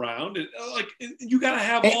have around. You got to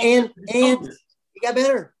have all. And he got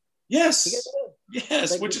better. Yes.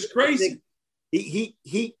 Yes, which is crazy.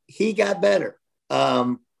 He got better.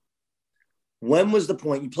 When was the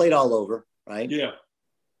point? You played all over, right? Yeah.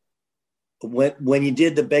 When you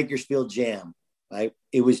did the Bakersfield Jam, right?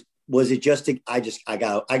 Was it just I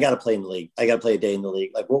got to play in the league. I got to play a day in the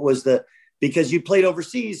league. Like, what was because you played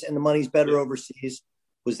overseas and the money's better overseas.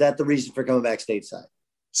 Was that the reason for coming back stateside?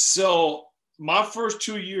 So my first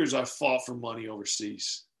 2 years, I fought for money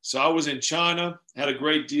overseas. So I was in China, had a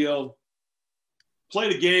great deal,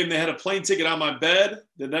 played a game. They had a plane ticket on my bed.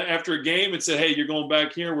 Then after a game, it said, hey, you're going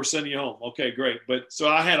back here. We're sending you home. Okay, great. But so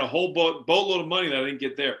I had a whole boatload of money that I didn't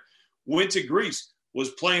get there. Went to Greece, was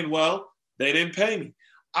playing well. They didn't pay me.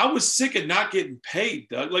 I was sick of not getting paid,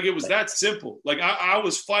 Doug. Like, it was that simple. Like, I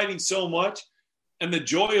was fighting so much, and the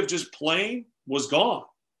joy of just playing was gone.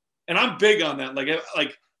 And I'm big on that.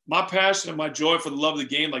 Like my passion and my joy for the love of the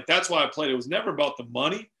game, like, that's why I played. It was never about the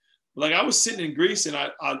money. Like, I was sitting in Greece, and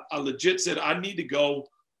I legit said, I need to go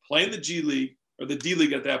play in the G League or the D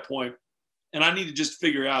League at that point, and I need to just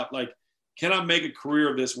figure out, like, can I make a career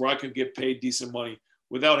of this where I could get paid decent money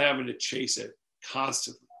without having to chase it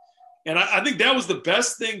constantly? And I think that was the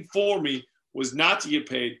best thing for me, was not to get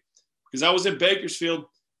paid, because I was in Bakersfield,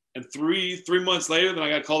 and three months later, then I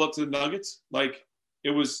got called up to the Nuggets. Like, it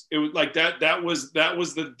was like that was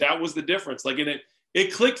the difference. Like, and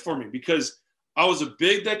it clicked for me, because I was a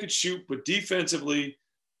big that could shoot, but defensively,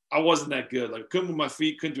 I wasn't that good. Like, couldn't move my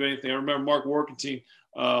feet, couldn't do anything. I remember Mark Workentine,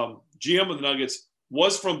 GM of the Nuggets,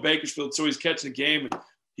 was from Bakersfield, so he's catching the game, and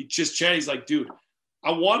he just chatted. He's like, dude,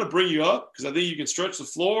 I want to bring you up because I think you can stretch the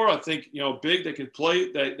floor. I think, big that can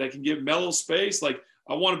play, that can give Melo space. Like,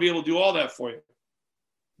 I want to be able to do all that for you.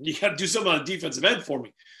 You got to do something on the defensive end for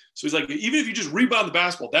me. So he's like, even if you just rebound the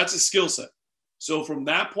basketball, that's a skill set. So from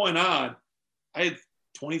that point on, I had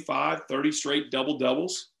 25, 30 straight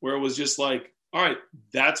double-doubles where it was just like, all right,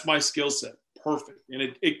 that's my skill set. Perfect.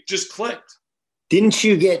 And it just clicked. Didn't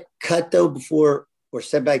you get cut, though, before or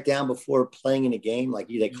set back down before playing in a game? Like,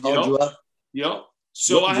 they called you up? Yep.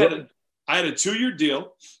 So I had a 2-year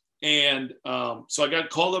deal, and so I got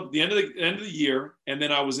called up at the end of the year, and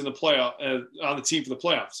then I was in the playoff on the team for the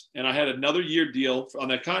playoffs, and I had another year deal on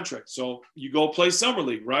that contract. So you go play summer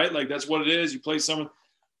league, right? Like, that's what it is. You play summer.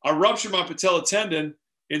 I ruptured my patella tendon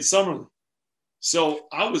in summer league, so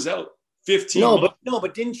I was out 15 months.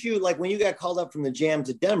 But didn't you, like, when you got called up from the Jam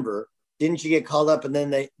to Denver? Didn't you get called up and then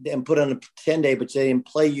they put on a 10-day, but they didn't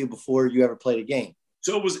play you before you ever played a game?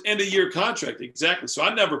 So it was end-of-year contract, exactly. So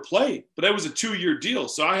I never played, but that was a 2-year deal.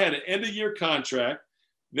 So I had an end-of-year contract.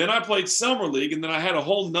 Then I played summer league, and then I had a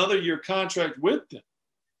whole nother year contract with them.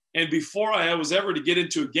 And before I was ever to get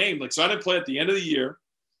into a game, like, so I didn't play at the end of the year,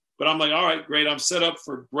 but I'm like, all right, great. I'm set up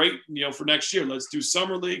for for next year. Let's do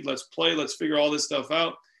summer league. Let's play. Let's figure all this stuff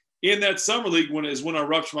out. In that summer league when I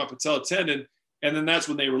ruptured my patella tendon, and then that's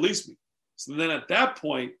when they released me. So then at that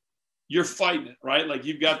point, you're fighting it, right? Like,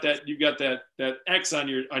 you've got that X on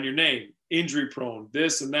your name, injury prone,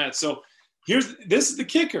 this and that. So this is the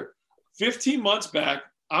kicker. 15 months back,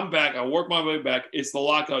 I'm back. I work my way back. It's the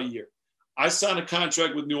lockout year. I signed a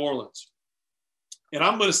contract with New Orleans. And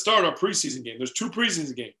I'm going to start our preseason game. There's 2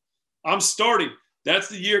 preseason games. I'm starting. That's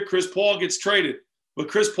the year Chris Paul gets traded. But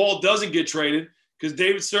Chris Paul doesn't get traded because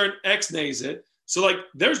David Stern ex-nays it. So, like,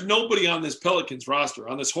 there's nobody on this Pelicans roster,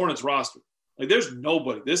 on this Hornets roster. Like, there's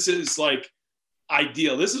nobody. This is, like,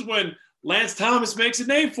 ideal. This is when Lance Thomas makes a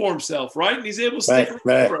name for himself, right? And he's able to stick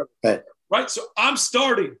around forever. Right? So I'm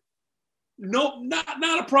starting. No,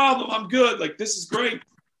 not a problem. I'm good. Like, this is great.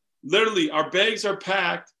 Literally, our bags are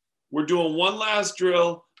packed. We're doing one last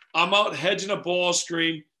drill. I'm out hedging a ball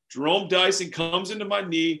screen. Jerome Dyson comes into my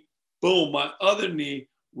knee. Boom, my other knee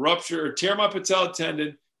rupture or tear my patella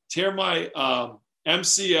tendon, tear my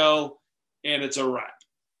MCL, and it's a wrap.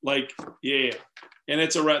 Like, yeah, and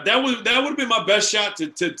it's a wrap. That would have been my best shot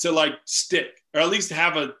to like stick or at least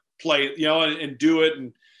have a play, you know, and do it.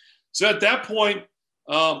 And so at that point,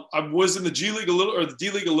 I was in the G League the D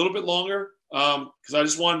League a little bit longer because I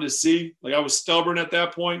just wanted to see. Like, I was stubborn at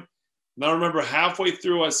that point. And I remember halfway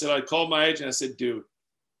through, I called my agent. I said, dude,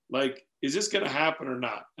 like, is this going to happen or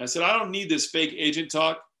not? And I said, I don't need this fake agent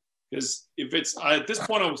talk because at this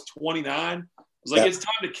point I was 29. I was like, It's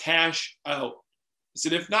time to cash out. I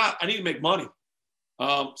said, if not, I need to make money.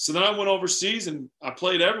 So then I went overseas and I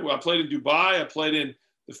played everywhere. I played in Dubai. I played in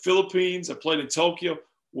the Philippines. I played in Tokyo.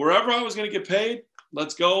 Wherever I was going to get paid,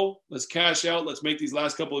 let's go. Let's cash out. Let's make these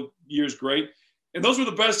last couple of years great. And those were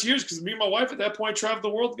the best years because me and my wife at that point traveled the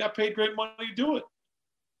world and got paid great money to do it.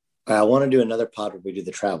 I want to do another pod where we do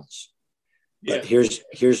the travels. But here,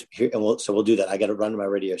 and we'll do that. I got to run to my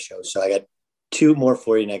radio show. So I got 2 more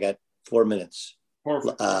for you, and I got 4 minutes.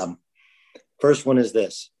 Perfect. First one is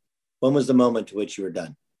this. When was the moment to which you were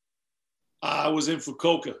done? I was in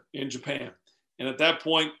Fukuoka in Japan. And at that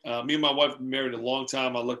point, me and my wife been married a long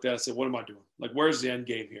time. I looked at it and said, what am I doing? Like, where's the end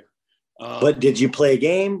game here? But did you play a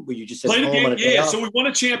game? Were you just played a game? Yeah. So we won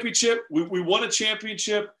a championship. We won a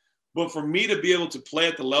championship. But for me to be able to play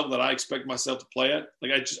at the level that I expect myself to play at,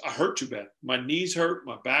 like I hurt too bad. My knees hurt.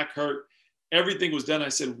 My back hurt. Everything was done. I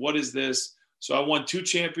said, what is this? So I won 2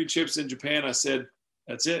 championships in Japan. I said,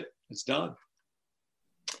 that's it. It's done.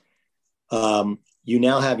 You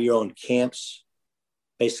now have your own camps,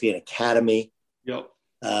 basically an academy. Yep.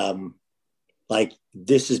 Like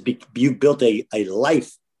this is, you built a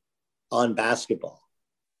life on basketball.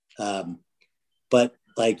 But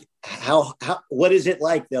like how what is it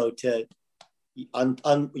like though to you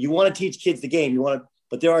want to teach kids the game,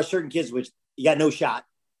 but there are certain kids which you got no shot.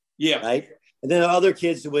 Yeah. Right. And then there are other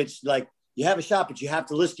kids which like you have a shot, but you have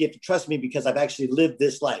to listen. You have to trust me because I've actually lived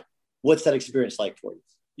this life. What's that experience like for you?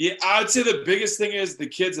 Yeah, I'd say the biggest thing is the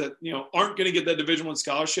kids that, aren't going to get that Division I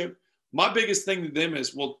scholarship. My biggest thing to them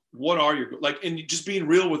is, well, what are your, and just being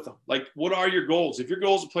real with them. Like, what are your goals? If your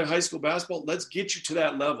goal is to play high school basketball, let's get you to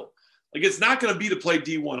that level. Like, it's not going to be to play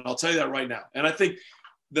D1. I'll tell you that right now. And I think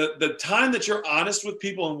the time that you're honest with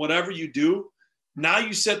people and whatever you do, now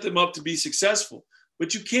you set them up to be successful.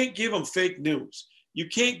 But you can't give them fake news. You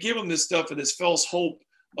can't give them this stuff and this false hope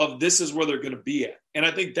of this is where they're going to be at. And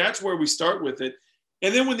I think that's where we start with it.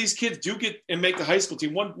 And then when these kids do get and make the high school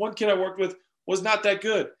team, one kid I worked with was not that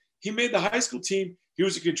good. He made the high school team. He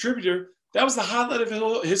was a contributor. That was the highlight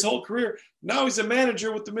of his whole career. Now he's a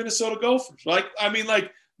manager with the Minnesota Gophers.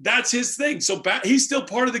 That's his thing. So he's still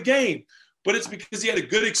part of the game, but it's because he had a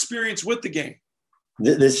good experience with the game.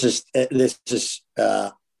 This is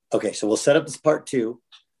okay. So we'll set up this part 2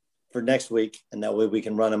 for next week, and that way we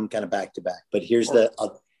can run them kind of back to back. But here's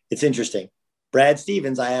it's interesting. Brad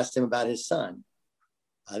Stevens, I asked him about his son.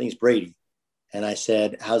 I think it's Brady. And I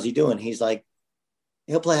said, how's he doing? He's like,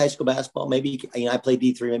 he'll play high school basketball. Maybe, I play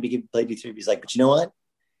D3, maybe he can play D3. He's like, but you know what?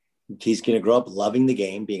 He's going to grow up loving the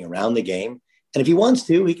game, being around the game. And if he wants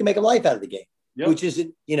to, he can make a life out of the game, which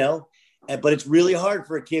isn't, but it's really hard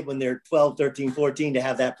for a kid when they're 12, 13, 14 to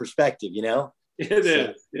have that perspective, It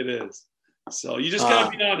is. So you just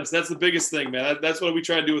got to be honest. That's the biggest thing, man. That's what we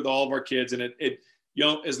try to do with all of our kids. And it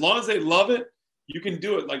as long as they love it, you can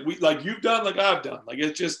do it like you've done, like I've done. Like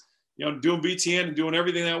it's just, doing BTN and doing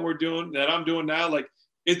everything that we're doing, that I'm doing now. Like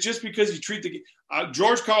it's just because you treat the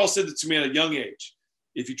George Karl said it to me at a young age.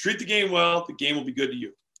 If you treat the game well, the game will be good to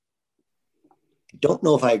you. I don't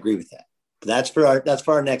know if I agree with that, but that's for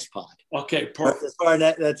our next pod. Okay, perfect.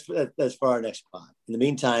 That's for our next pod. In the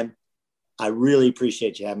meantime, I really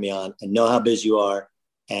appreciate you having me on. I know how busy you are,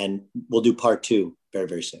 and we'll do part 2 very,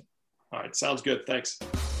 very soon. All right, sounds good. Thanks.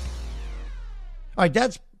 All right,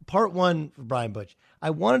 that's part 1 for Brian Butch. I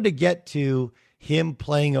wanted to get to him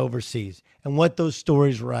playing overseas and what those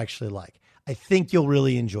stories were actually like. I think you'll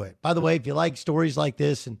really enjoy it. By the way, if you like stories like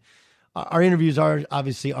this, and our interviews aren't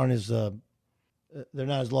as they're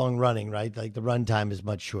not as long running, right? Like the run time is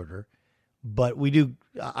much shorter. But we do,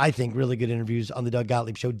 I think, really good interviews on the Doug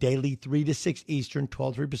Gottlieb Show daily, 3 to 6 Eastern,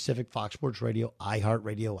 12 to 3 Pacific, Fox Sports Radio,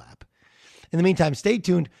 iHeartRadio app. In the meantime, stay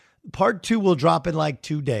tuned. Part 2 will drop in like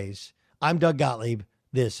 2 days. I'm Doug Gottlieb.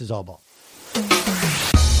 This is All Ball.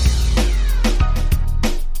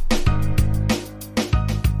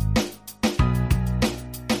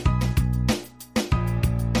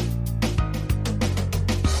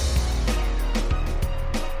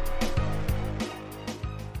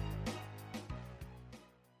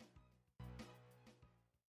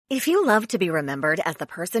 If you love to be remembered as the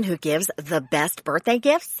person who gives the best birthday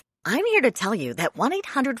gifts, I'm here to tell you that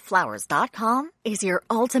 1-800-Flowers.com is your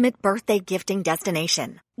ultimate birthday gifting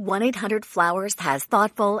destination. 1-800-Flowers has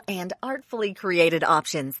thoughtful and artfully created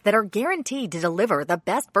options that are guaranteed to deliver the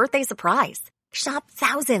best birthday surprise. Shop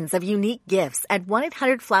thousands of unique gifts at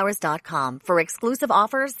 1-800-Flowers.com for exclusive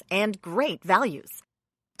offers and great values.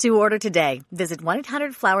 To order today, visit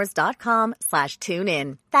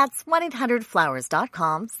 1-800-Flowers.com/tune-in. That's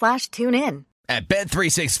 1-800-Flowers.com/tune-in. At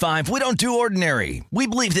Bet365, we don't do ordinary. We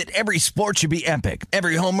believe that every sport should be epic.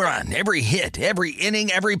 Every home run, every hit, every inning,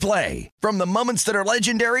 every play. From the moments that are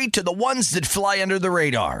legendary to the ones that fly under the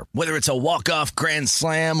radar. Whether it's a walk-off grand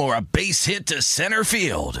slam or a base hit to center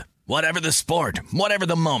field. Whatever the sport, whatever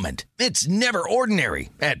the moment, it's never ordinary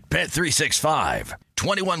at Bet365.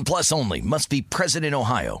 21 plus only. Must be present in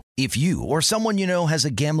Ohio. If you or someone you know has a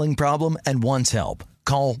gambling problem and wants help,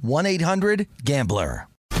 call 1-800-GAMBLER.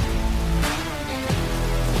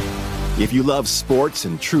 If you love sports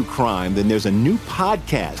and true crime, then there's a new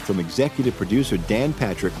podcast from executive producer Dan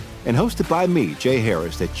Patrick and hosted by me, Jay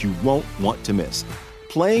Harris, that you won't want to miss.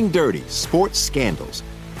 Playing Dirty: Sports Scandals.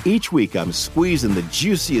 Each week, I'm squeezing the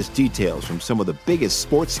juiciest details from some of the biggest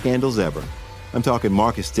sports scandals ever. I'm talking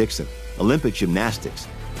Marcus Dixon, Olympic gymnastics,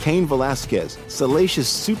 Cain Velasquez, salacious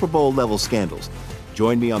Super Bowl-level scandals.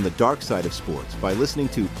 Join me on the dark side of sports by listening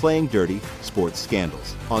to Playing Dirty: Sports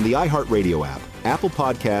Scandals on the iHeartRadio app, Apple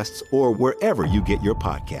Podcasts, or wherever you get your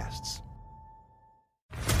podcasts.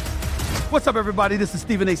 What's up, everybody? This is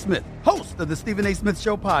Stephen A. Smith, host of the Stephen A. Smith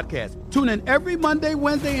Show podcast. Tune in every Monday,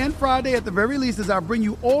 Wednesday, and Friday at the very least as I bring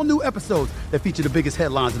you all new episodes that feature the biggest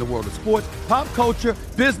headlines in the world of sports, pop culture,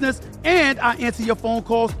 business, and I answer your phone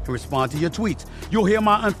calls and respond to your tweets. You'll hear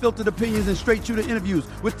my unfiltered opinions and straight-shooter interviews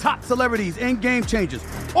with top celebrities and game changers.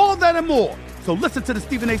 All that and more. So listen to the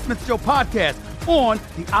Stephen A. Smith Show podcast on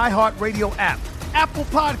the iHeartRadio app, Apple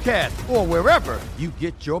Podcasts, or wherever you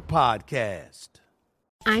get your podcast.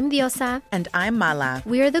 I'm Diosa. And I'm Mala.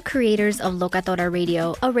 We are the creators of Locatora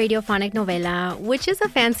Radio, a radiophonic novela, which is a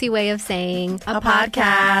fancy way of saying a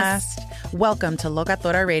podcast. Welcome to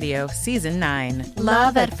Locatora Radio, Season 9.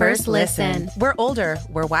 Love at first listen. We're older,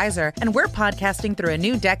 we're wiser, and we're podcasting through a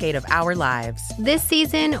new decade of our lives. This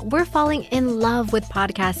season, we're falling in love with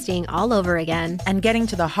podcasting all over again. And getting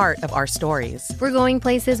to the heart of our stories. We're going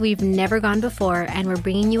places we've never gone before, and we're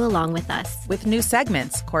bringing you along with us. With new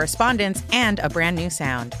segments, correspondence, and a brand new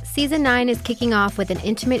sound. Season 9 is kicking off with an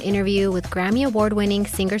intimate interview with Grammy Award-winning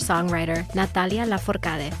singer-songwriter Natalia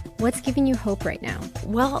Lafourcade. What's giving you hope right now?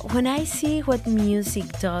 Well, when I see what music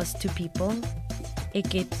does to people, it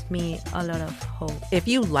gives me a lot of hope. If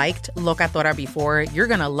you liked Locatora before, you're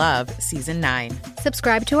going to love Season 9.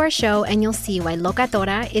 Subscribe to our show and you'll see why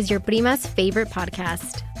Locatora is your prima's favorite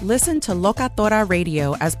podcast. Listen to Locatora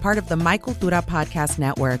Radio as part of the My Cultura Podcast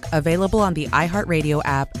Network, available on the iHeartRadio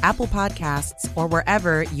app, Apple Podcasts, or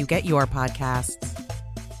wherever you get your podcasts.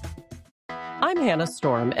 I'm Hannah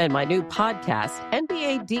Storm, and my new podcast,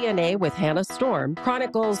 NBA DNA with Hannah Storm,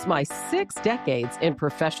 chronicles my 6 decades in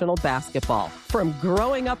professional basketball. From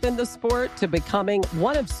growing up in the sport to becoming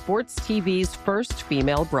one of sports TV's first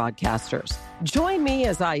female broadcasters. Join me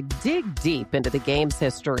as I dig deep into the game's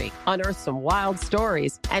history, unearth some wild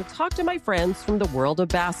stories, and talk to my friends from the world of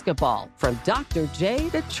basketball, from Dr.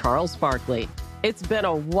 J to Charles Barkley. It's been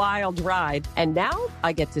a wild ride, and now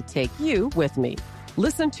I get to take you with me.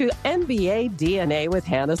 Listen to NBA DNA with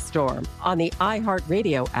Hannah Storm on the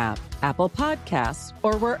iHeartRadio app, Apple Podcasts,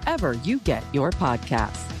 or wherever you get your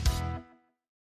podcasts.